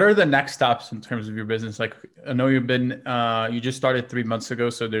 What are the next stops in terms of your business? Like, I know you just started 3 months ago,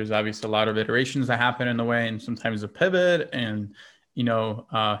 so there's obviously a lot of iterations that happen in the way, and sometimes a pivot, and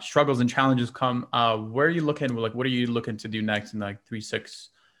struggles and challenges come. Where are you looking? Like, what are you looking to do next in like 3, 6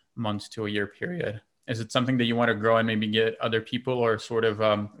 months to a year period? Is it something that you want to grow and maybe get other people, or sort of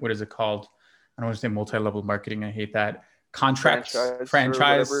what is it called? I don't want to say multi-level marketing. I hate that. Contracts, Franchise or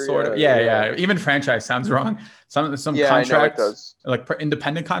franchise, whatever. sort of. Yeah, Yeah, yeah. yeah. Even franchise sounds wrong. Some Yeah, I know it contracts, does. like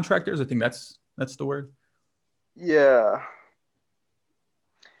independent contractors. I think that's the word. Yeah.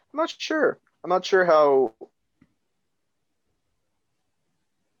 I'm not sure. I'm not sure how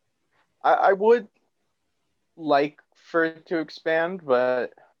I would like for it to expand,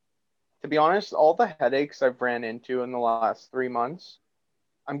 but to be honest, all the headaches I've ran into in the last 3 months,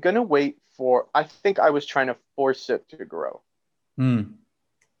 I'm gonna wait for. I think I was trying to force it to grow. Hmm.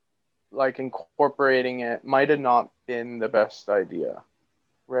 Like incorporating it might have not been the best idea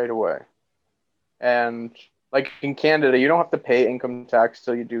right away. And like in Canada, you don't have to pay income tax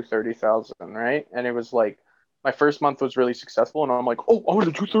till you do 30,000, right? And it was like my first month was really successful, and I'm like, oh, I'm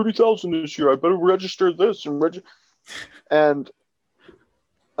gonna do 30,000 this year. I better register this and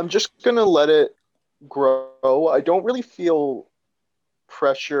I'm just gonna let it grow. I don't really feel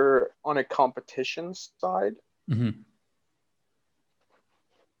pressure on a competition side. Hmm.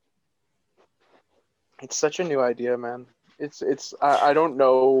 It's such a new idea, man. I don't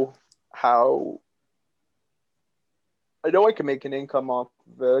know how. I know I can make an income off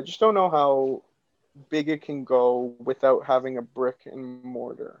of it. I just don't know how big it can go without having a brick and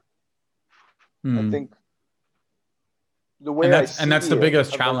mortar. I Hmm. think the And way I that's see the it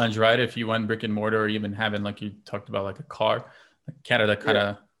biggest challenge, eventually, right? If you went brick and mortar, or even having, like you talked about, like a car, like Canada kind yeah,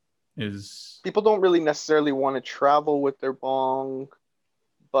 of is. people don't really necessarily want to travel with their bong,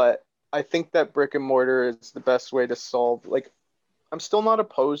 but I think that brick and mortar is the best way to solve. Like, I'm still not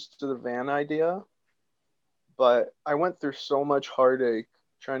opposed to the van idea, but I went through so much heartache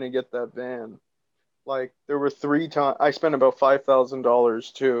trying to get that van. Like, there were 3 times I spent about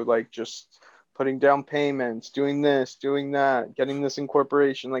 $5,000 too, like just putting down payments, doing this, doing that, getting this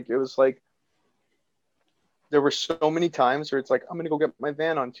incorporation. Like, it was like there were so many times where it's like, I'm gonna go get my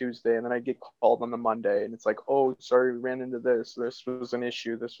van on Tuesday, and then I get called on the Monday, and it's like, oh, sorry, we ran into this. This was an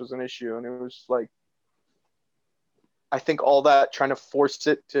issue. This was an issue, and it was like, I think all that trying to force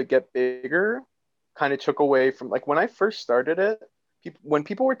it to get bigger kind of took away from like when I first started it. When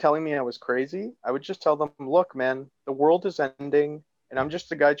people were telling me I was crazy, I would just tell them, "Look, man, the world is ending, and I'm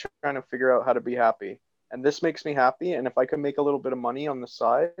just a guy trying to figure out how to be happy, and this makes me happy. And if I can make a little bit of money on the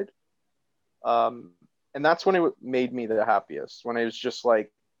side, um, and that's when it made me the happiest. When it was just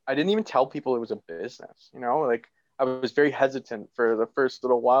like I didn't even tell people it was a business, like I was very hesitant for the first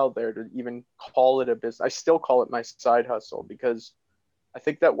little while there to even call it a business. I still call it my side hustle because I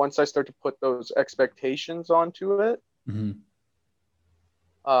think that once I start to put those expectations onto it, Mhm.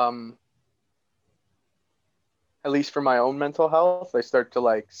 um, at least for my own mental health, I start to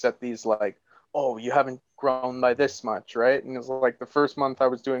like set these like, oh, you haven't grown by this much, right? And it's like the first month I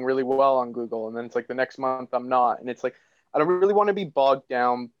was doing really well on Google, and then it's like the next month I'm not, and it's like I don't really want to be bogged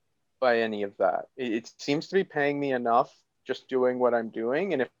down by any of that. It seems to be paying me enough just doing what I'm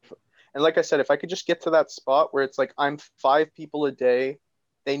doing, and like I said, if I could just get to that spot where it's like I'm 5 people a day,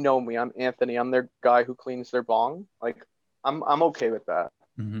 they know me, I'm Anthony, I'm their guy who cleans their bong, like I'm okay with that.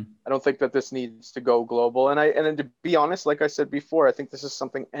 Mhm. I don't think that this needs to go global. And then to be honest, like I said before, I think this is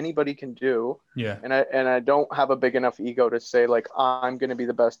something anybody can do. Yeah. And I don't have a big enough ego to say like I'm gonna be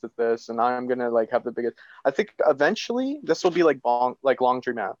the best at this and I'm gonna like have the biggest. I think eventually this will be like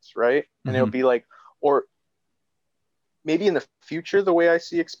laundry mats, right? And it'll Mhm. be like, or maybe in the future the way I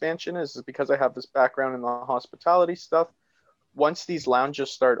see expansion is because I have this background in the hospitality stuff. Once these lounges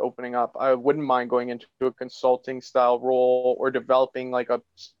start opening up, I wouldn't mind going into a consulting style role or developing like a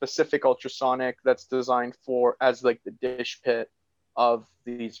specific ultrasonic that's designed for as like the dish pit of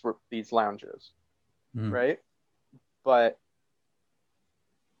these lounges, Mhm. right? But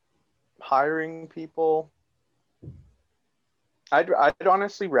hiring people, I'd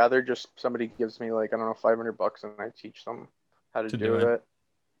honestly rather just somebody gives me like I don't know $500 and I teach them how to To do do it. it.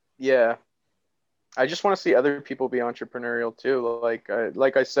 Yeah, I just want to see other people be entrepreneurial too.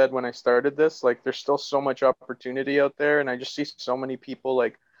 Like I said when I started this, like there's still so much opportunity out there, and I just see so many people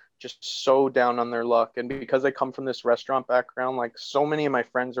like just so down on their luck. And because I come from this restaurant background, like so many of my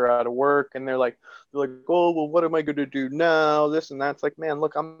friends are out of work, and they're like, oh well, what am I gonna do now? This and that's like, man,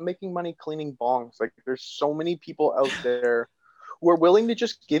 look, I'm making money cleaning bongs. Like there's so many people out there who are willing to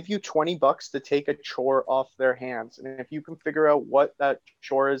just give you $20 to take a chore off their hands. And if you can figure out what that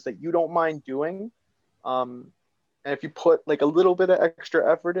chore is that you don't mind doing, um, And if you put like a little bit of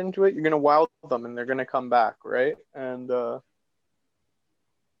extra effort into it, you're gonna wow them and they're gonna come back, right? And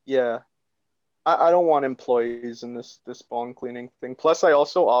yeah, I don't want employees in this bong cleaning thing. Plus, I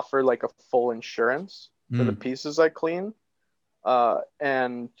also offer like a full insurance for the Mm. pieces I clean.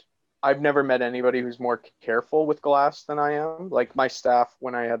 And I've never met anybody who's more careful with glass than I am. Like my staff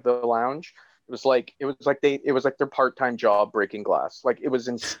when I had the lounge, it was like their part-time job breaking glass. Like it was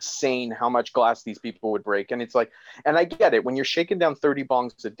insane how much glass these people would break. And it's like, and I get it, when you're shaking down 30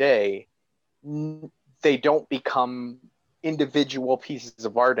 bongs a day, they don't become individual pieces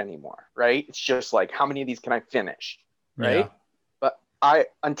of art anymore, right? It's just like how many of these can I finish, Yeah. right? But I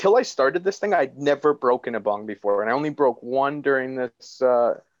until I started this thing, I'd never broken a bong before, and I only broke one during this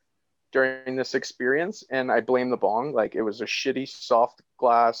experience, and I blame the bong. Like it was a shitty soft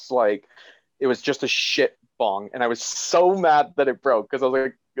glass, like it was just a shit bong, and I was so mad that it broke because I was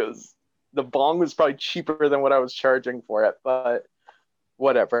like, because the bong was probably cheaper than what I was charging for it, but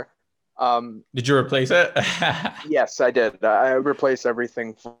whatever. Did you replace it? Yes, I did. I replaced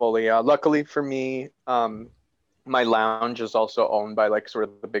everything fully. Luckily for me, my lounge is also owned by like sort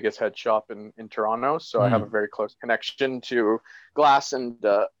of the biggest head shop in Toronto. So I have a Mm. very close connection to glass and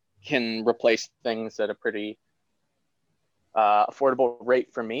can replace things at a pretty affordable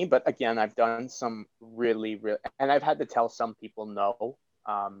rate for me. But again, I've done some really, and I've had to tell some people no.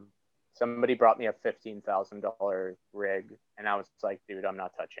 Somebody brought me a $15,000 rig, and I was like, dude, I'm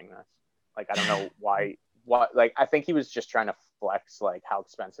not touching this. Like, I don't know why. What? Like, I think he was just trying to flex like how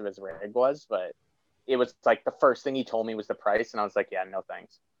expensive his rig was, but it was like the first thing he told me was the price, and I was like, yeah, no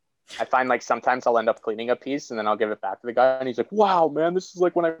thanks. I find like sometimes I'll end up cleaning a piece and then I'll give it back to the guy, and he's like, wow, man, this is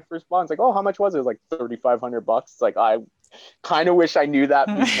like when I first bought. It's like, oh, how much was it? It was like $3,500. It's like I kind of wish I knew that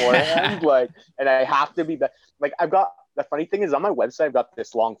beforehand. Like, and I have to be that. Like, I've got the funny thing is on my website, I've got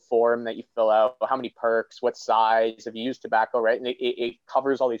this long form that you fill out, how many perks, what size, have you used tobacco, right? And it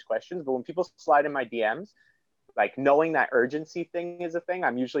covers all these questions. But when people slide in my DMs, like knowing that urgency thing is a thing,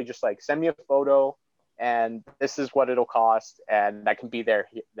 I'm usually just like, send me a photo and this is what it'll cost, and I can be there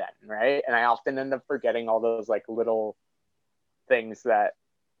then, right? And I often end up forgetting all those like little things that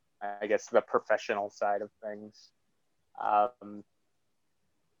I guess the professional side of things. Um,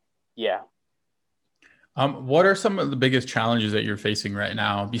 yeah. What are some of the biggest challenges that you're facing right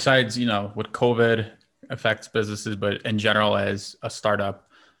now, besides, what COVID affects businesses, but in general as a startup?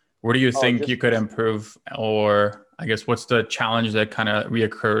 Where do you Oh, think you could improve? Or I guess what's the challenge that kind of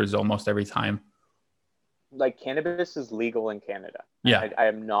reoccurs almost every time? like cannabis is legal in Canada. Yeah. I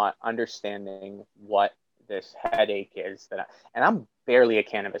am not understanding what this headache is and I'm barely a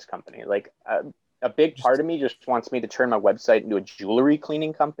cannabis company. Like a big part of me just wants me to turn my website into a jewelry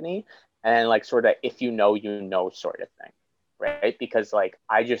cleaning company and like sort of if you know sort of thing, right? Because like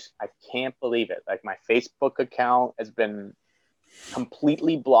I can't believe it. Like my Facebook account has been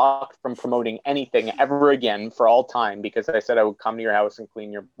completely blocked from promoting anything ever again for all time because I said I would come to your house and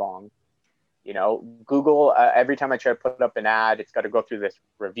clean your bong. Google, every time I try to put up an ad, it's got to go through this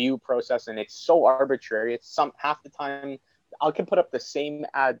review process, and it's so arbitrary. It's half the time I can put up the same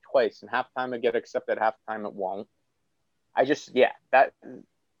ad twice, and half the time it get accepted, half the time it won't. That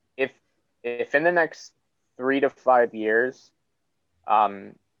if in the next 3 to 5 years,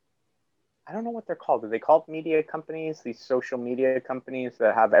 I don't know what they're called. Are they called media companies? These social media companies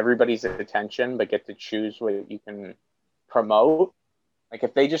that have everybody's attention but get to choose what you can promote. Like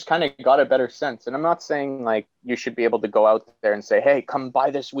if they just kind of got a better sense, and I'm not saying like you should be able to go out there and say, hey, come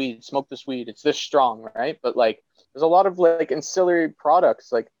buy this weed, smoke this weed, it's this strong, right? But like there's a lot of like ancillary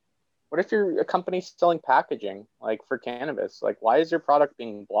products. Like what if you're a company selling packaging like for cannabis? Like why is your product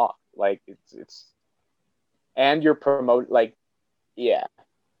being blocked? Like it's and you're like, yeah,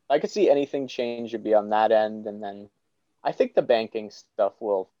 I could see anything change would be on that end. And then I think the banking stuff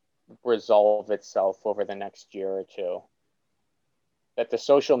will resolve itself over the next year or two. That the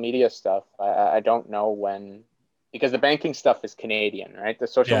social media stuff, I don't know when, because the banking stuff is Canadian, right? The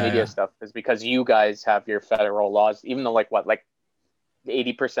social Yeah. media stuff is because you guys have your federal laws, even though like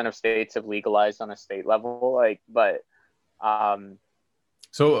 80% of states have legalized on a state level,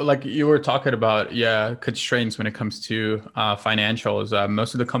 So like you were talking about, constraints when it comes to financials.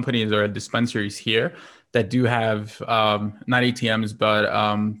 Most of the companies or dispensaries here that do have not ATMs, but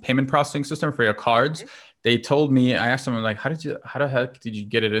payment processing system for your cards. They told me, I asked them like, how the heck did you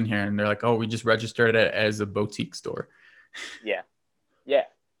get it in here? And they're like, oh, we just registered it as a boutique store. yeah,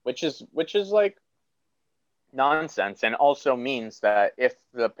 which is like nonsense, and also means that if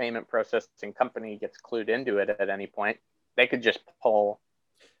the payment processing company gets clued into it at any point, they could just pull.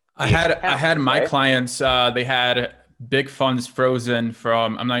 I had my clients, they had big funds frozen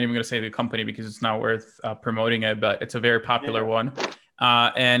from, I'm not even going to say the company because it's not worth promoting it, but it's a very popular one.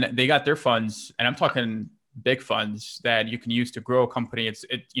 And they got their funds, and I'm talking big funds that you can use to grow a company.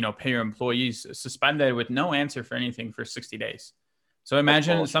 Pay your employees, suspended with no answer for anything for 60 days. So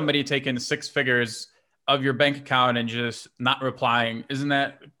imagine somebody taking 6 figures of your bank account and just not replying. Isn't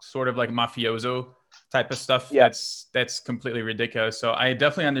that sort of like mafioso type of stuff? Yeah. That's completely ridiculous. So I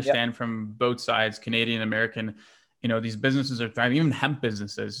definitely understand from both sides, Canadian, American, these businesses are thriving, even hemp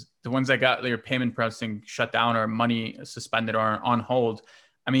businesses, the ones that got their payment processing shut down or money suspended or on hold.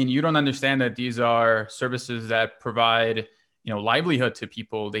 I mean, you don't understand that these are services that provide, livelihood to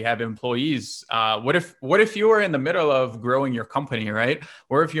people. They have employees. What if you were in the middle of growing your company, right?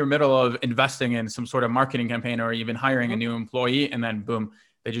 Or if you're in the middle of investing in some sort of marketing campaign or even hiring a new employee, and then boom,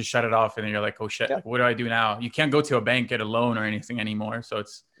 they just shut it off, and then you're like, oh shit, like, what do I do now? You can't go to a bank, get a loan or anything anymore. So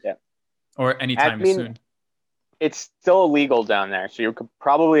it's or anytime soon. It's still illegal down there, so you could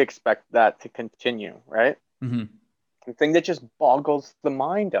probably expect that to continue, right? Mm-hmm. The thing that just boggles the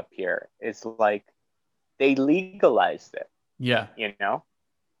mind up here is like they legalized it. Yeah.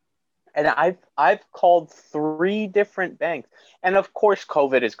 And I've called 3 different banks. And of course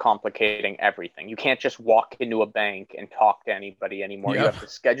COVID is complicating everything. You can't just walk into a bank and talk to anybody anymore. You have to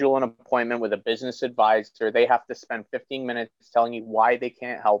schedule an appointment with a business advisor. They have to spend 15 minutes telling you why they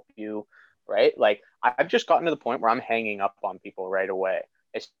can't help you, right? Like I've just gotten to the point where I'm hanging up on people right away.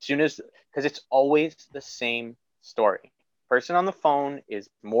 As soon as, because it's always the same story. Person on the phone is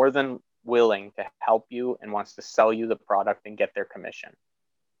more than willing to help you and wants to sell you the product and get their commission.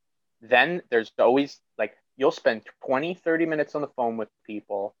 Then there's always like, you'll spend 20, 30 minutes on the phone with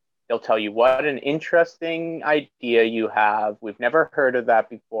people. They'll tell you what an interesting idea you have. We've never heard of that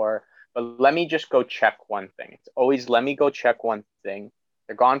before, but let me just go check one thing. It's always, let me go check one thing.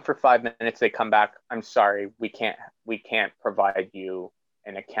 They're gone for 5 minutes. They come back. I'm sorry. We can't provide you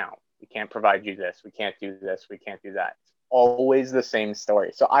an account. We can't provide you this. We can't do this. We can't do that. It's always the same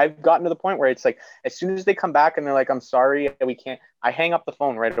story. So I've gotten to the point where it's like, as soon as they come back and they're like, I'm sorry, we can't, I hang up the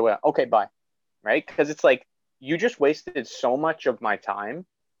phone right away. Okay, bye. Right? Because it's like, you just wasted so much of my time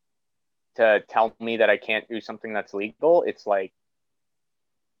to tell me that I can't do something that's legal. It's like,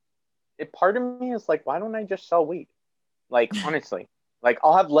 part of me is like, why don't I just sell weed? Like, honestly, like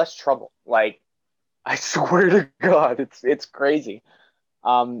I'll have less trouble. Like, I swear to God, it's crazy.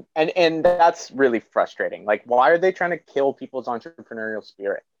 And that's really frustrating. Like, why are they trying to kill people's entrepreneurial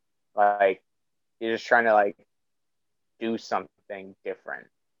spirit? Like, you're just trying to like do something different.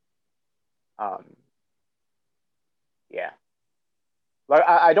 Yeah. Like,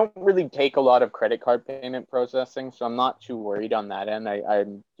 I don't really take a lot of credit card payment processing, so I'm not too worried on that end. I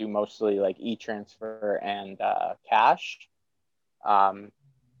do mostly like e-transfer and cash. But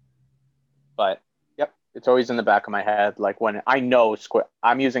yep, it's always in the back of my head. Like when I know Square,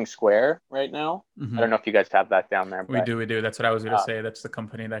 I'm using Square right now. Mm-hmm. I don't know if you guys have that down there. We do. That's what I was going to say. That's the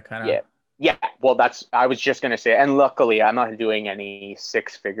company that kind of. Yeah. Well, I was just going to say, and luckily I'm not doing any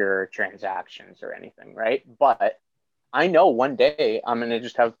 6-figure transactions or anything, right? But I know one day I'm going to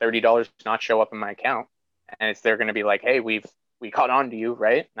just have $30 not show up in my account, and they're going to be like, hey, we caught on to you,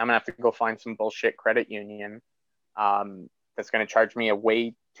 right? And I'm going to have to go find some bullshit credit union that's going to charge me a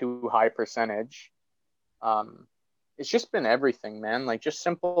way too high percentage. It's just been everything, man. Like just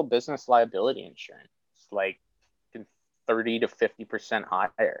simple business liability insurance, like 30 to 50%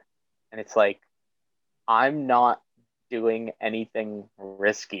 higher. And it's like, I'm not doing anything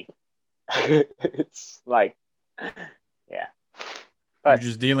risky. It's like, yeah. But you're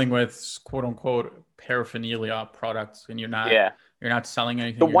just dealing with quote unquote paraphernalia products, and you're not selling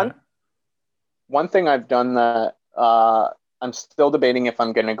anything. The one thing I've done that I'm still debating if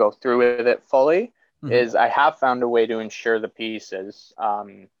I'm going to go through with it fully is I have found a way to insure the pieces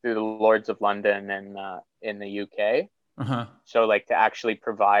through the Lords of London and in the UK. So like to actually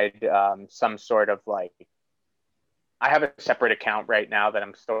provide some sort of like, I have a separate account right now that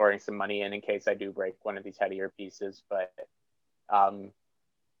I'm storing some money in case I do break one of these headier pieces. But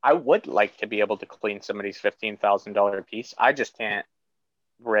I would like to be able to clean somebody's $15,000 piece. I just can't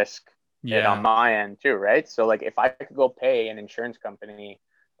risk it on my end too, right? So like if I could go pay an insurance company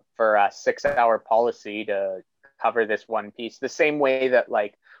for a 6-hour policy to cover this one piece, the same way that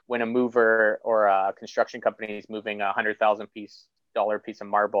like when a mover or a construction company is moving $100,000 piece of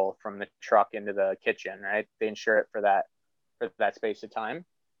marble from the truck into the kitchen, right? They insure it for that space of time.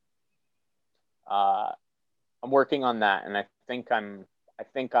 I'm working on that, and I think I'm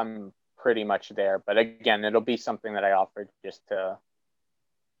pretty much there. But again, it'll be something that I offer just to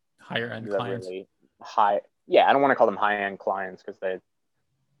higher end clients. Really high, yeah. I don't want to call them high end clients because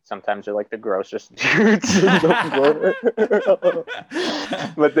Sometimes they're like the grossest dudes in the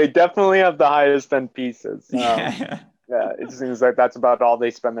world. But they definitely have the highest end pieces. Yeah. Yeah, it seems like that's about all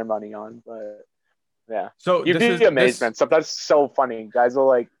they spend their money on. But yeah, So you'd this is be amazed, this man. Sometimes it's so funny. Guys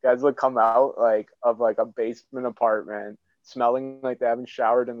will come out like of like a basement apartment, smelling like they haven't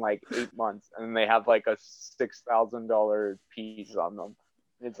showered in like 8 months, and they have like a $6,000 piece on them.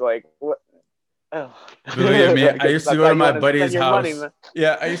 It's like what? Oh. Believe me, I used to That's go how to you my want to spend buddy's your money, house. man.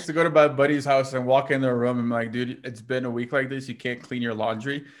 Yeah, I used to go to my buddy's house and walk in their room. I'm like, dude, it's been a week like this. You can't clean your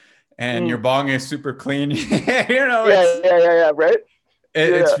laundry, and your Mm. bong is super clean. Yeah, right.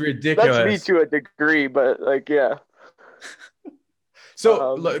 It's Yeah, that's me ridiculous. to a degree, but like, yeah.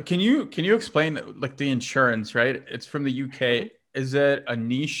 So, Um, look, can you explain like the insurance, right? It's from the UK. Is it a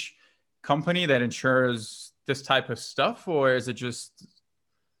niche company that insures this type of stuff, or is it just?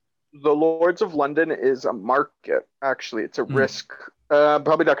 the Lords of London is a market. Actually, it's a Hmm. risk.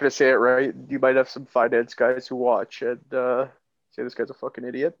 Probably not going to say it right. You might have some finance guys who watch and say this guy's a fucking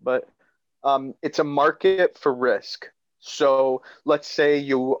idiot, but it's a market for risk. So let's say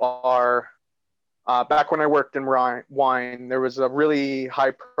you are back when I worked in wine, there was a really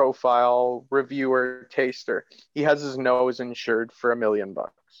high profile reviewer taster. He has his nose insured for $1 million,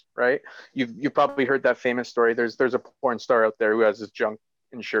 right? You've probably heard that famous story. There's a porn star out there who has his junk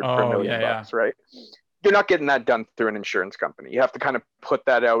insured for a Oh yeah, million yeah. bucks, right? You're not getting that done through an insurance company. You have to kind of put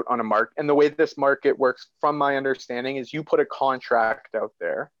that out on a market. And the way this market works, from my understanding, is you put a contract out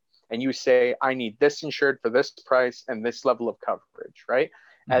there and you say, I need this insured for this price and this level of coverage, right?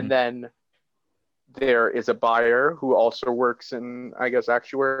 And Hmm. then there is a buyer who also works in, I guess,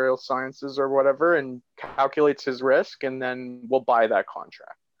 actuarial sciences or whatever, and calculates his risk, and then will buy that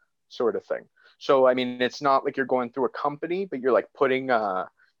contract, sort of thing. So, I mean, it's not like you're going through a company, but you're like putting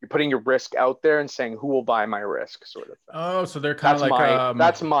your risk out there and saying who will buy my risk, sort of thing. Oh, so they're kind of like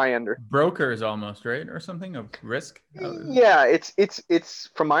That's my under. brokers almost, right? Or something of risk. Yeah, it's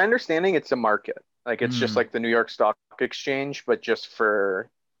from my understanding, it's a market. Like it's just Mm. like the New York Stock Exchange, but just for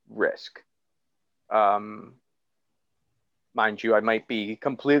risk. Um, Mind you, I might be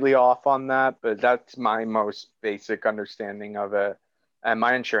completely off on that, but that's my most basic understanding of it. And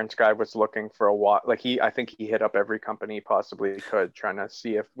my insurance guy was looking for a while. Like I think he hit up every company he possibly could, trying to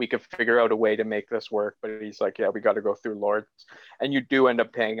see if we could figure out a way to make this work. But he's like, yeah, we got to go through Lords, and you do end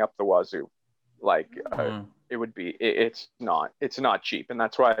up paying up the wazoo. Like Oh. it would be, it's not cheap, and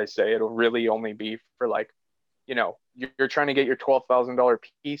that's why I say it'll really only be for like, you're trying to get your $12,000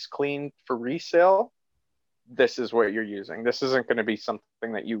 piece clean for resale. This is what you're using. This isn't going to be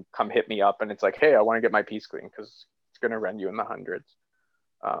something that you come hit me up and it's like, hey, I want to get my piece clean, because it's going to run you in the hundreds.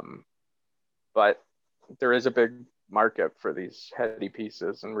 Um, but there is a big market for these heady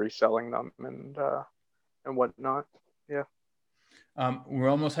pieces and reselling them and whatnot. Yeah. We're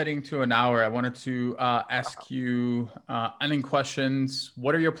almost heading to an hour. I wanted to ask you any questions.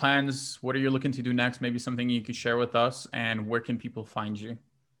 What are your plans? What are you looking to do next? Maybe something you could share with us, and where can people find you?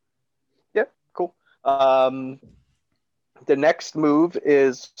 Yeah. Cool. The next move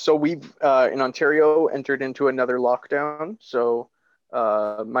is, so we've in Ontario entered into another lockdown. So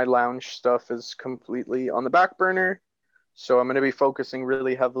my lounge stuff is completely on the back burner. So I'm going to be focusing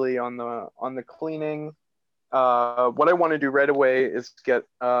really heavily on the cleaning. What I want to do right away is get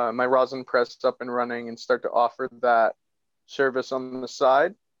my rosin press up and running and start to offer that service on the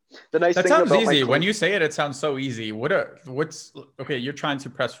side. The nice That thing sounds about my easy. When you say it, it sounds so easy. What's okay? You're trying to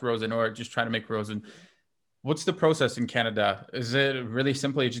press rosin or just trying to make rosin. What's the process in Canada? Is it really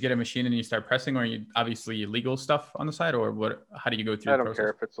simple? You just get a machine and you start pressing, or you obviously legal stuff on the side, or what? How do you go through I the don't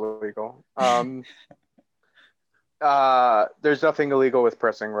care process? if it's illegal. There's nothing illegal with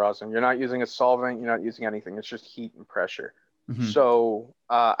pressing rosin. You're not using a solvent. You're not using anything. It's just heat and pressure. Hmm. So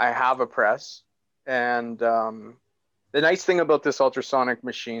I have a press, and the nice thing about this ultrasonic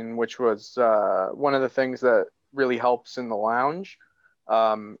machine, which was one of the things that really helps in the lounge,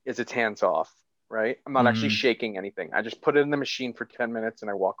 is it's hands off. Right? I'm not actually Hmm. shaking anything. I just put it in the machine for 10 minutes and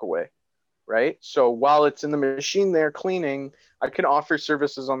I walk away. Right? So while it's in the machine there cleaning, I can offer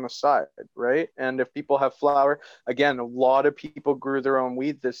services on the side, right? And if people have flower, again, a lot of people grew their own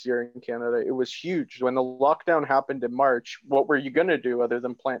weed this year in Canada. It was huge. When the lockdown happened in March, what were you going to do other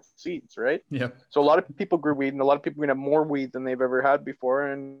than plant seeds, right? Yep. So a lot of people grew weed, and a lot of people are going to have more weed than they've ever had before.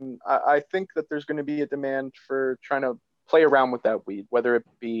 And I think that there's going to be a demand for trying to play around with that weed, whether it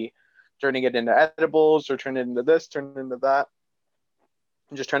be turning it into edibles or turning it into this, turning it into that.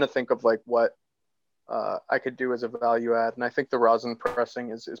 I'm just trying to think of like what I could do as a value add. And I think the rosin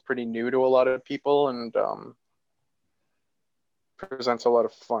pressing is pretty new to a lot of people, and presents a lot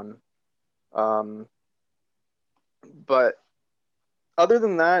of fun. Um, but other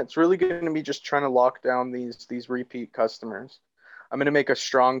than that, it's really going to be just trying to lock down these repeat customers. I'm going to make a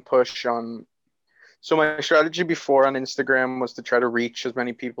strong push on. So my strategy before on Instagram was to try to reach as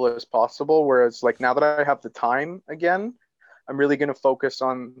many people as possible. Whereas like now that I have the time again, I'm really going to focus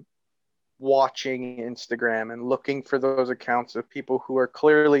on watching Instagram and looking for those accounts of people who are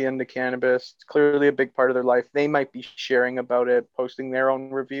clearly into cannabis, it's clearly a big part of their life. They might be sharing about it, posting their own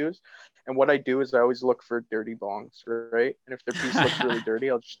reviews. And what I do is I always look for dirty bongs, right? And if their piece looks really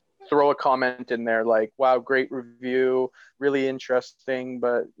dirty, I'll just throw a comment in there like, wow, great review, really interesting,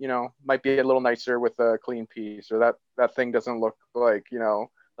 but might be a little nicer with a clean piece, or that thing doesn't look like,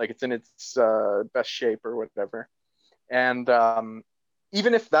 like it's in its best shape or whatever. And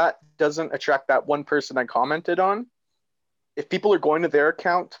even if that doesn't attract that one person I commented on, if people are going to their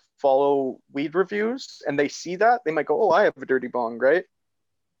account to follow weed reviews and they see that, they might go, oh, I have a dirty bong, right?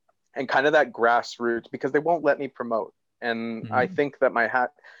 And kind of that grassroots, because they won't let me promote. And I think that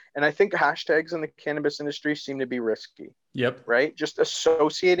I think hashtags in the cannabis industry seem to be risky. Yep. Right? Just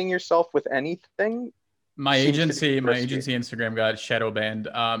associating yourself with anything. My agency Instagram got shadow banned.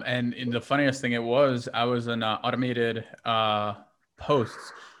 And the funniest thing I was in automated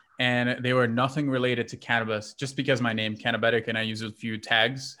posts, and they were nothing related to cannabis, just because my name Cannabetic and I use a few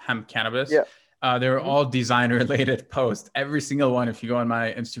tags, hemp cannabis. Yeah. They were all design related posts. Every single one. If you go on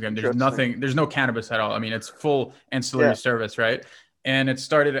my Instagram, there's no cannabis at all. I mean, it's full ancillary service, right? And it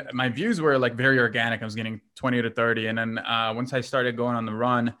started, my views were like very organic. I was getting 20 to 30. And then once I started going on the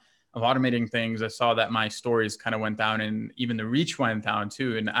run of automating things, I saw that my stories kind of went down, and even the reach went down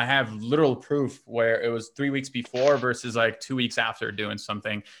too. And I have literal proof where it was 3 weeks before versus like 2 weeks after doing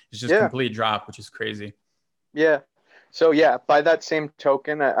something. It's just complete drop, which is crazy. Yeah. So yeah, by that same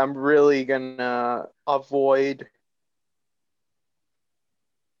token, I'm really gonna avoid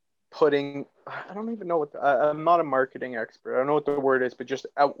putting, I don't even know I'm not a marketing expert. I don't know what the word is, but just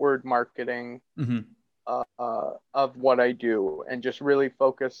outward marketing of what I do, and just really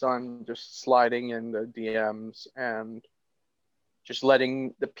focus on just sliding in the DMs and just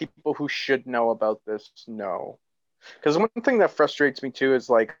letting the people who should know about this know. Because one thing that frustrates me too is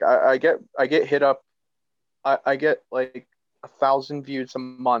like I get hit up, I get like 1,000 views a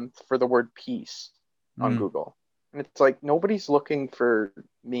month for the word peace on Google. And it's like, nobody's looking for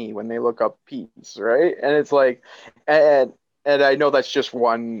me when they look up peace, right? And it's like, and I know that's just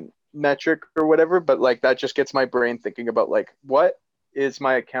one metric or whatever, but like that just gets my brain thinking about like, what is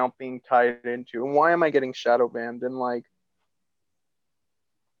my account being tied into, and why am I getting shadow banned? And like,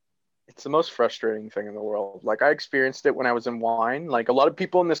 it's the most frustrating thing in the world. Like, I experienced it when I was in wine. Like, a lot of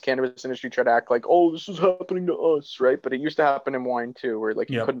people in this cannabis industry try to act like, oh, this is happening to us, right? But it used to happen in wine too, where like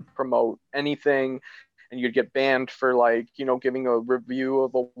you couldn't promote anything, and you'd get banned for like, giving a review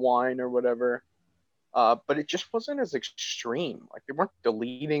of a wine or whatever. But it just wasn't as extreme. Like, they weren't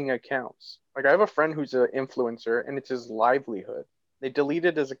deleting accounts. Like, I have a friend who's an influencer, and it's his livelihood. They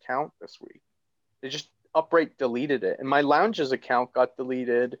deleted his account this week. They just upright deleted it. And my lounge's account got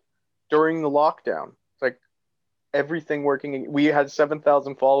deleted during the lockdown. It's like everything working. We had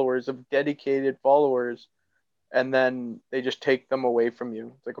 7,000 followers of dedicated followers, and then they just take them away from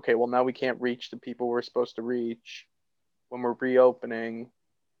you. It's like, okay, well, now we can't reach the people we're supposed to reach when we're reopening.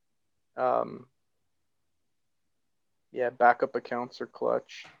 Backup accounts are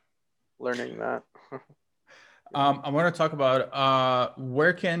clutch. Learning that. I want to talk about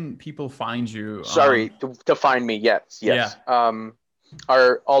where can people find you? Sorry, to find me. Yes. Yeah.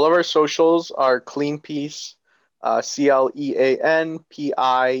 All of our socials are Clean Peace,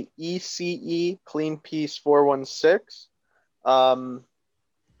 CleanPiece, Clean Peace 416. And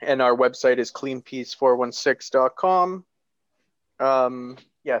our website is cleanpeace416.com.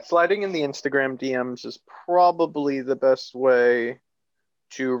 Sliding in the Instagram DMs is probably the best way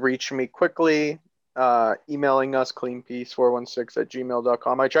to reach me quickly. Emailing us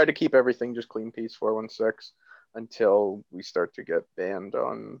cleanpeace416@gmail.com. I try to keep everything just cleanpeace416 until we start to get banned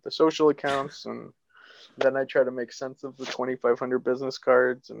on the social accounts, and then I try to make sense of the 2,500 business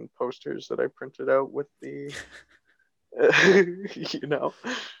cards and posters that I printed out with the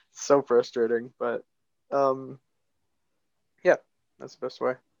so frustrating, but that's the best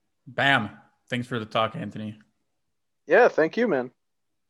way. Bam. Thanks for the talk, Anthony. Yeah, thank you, man.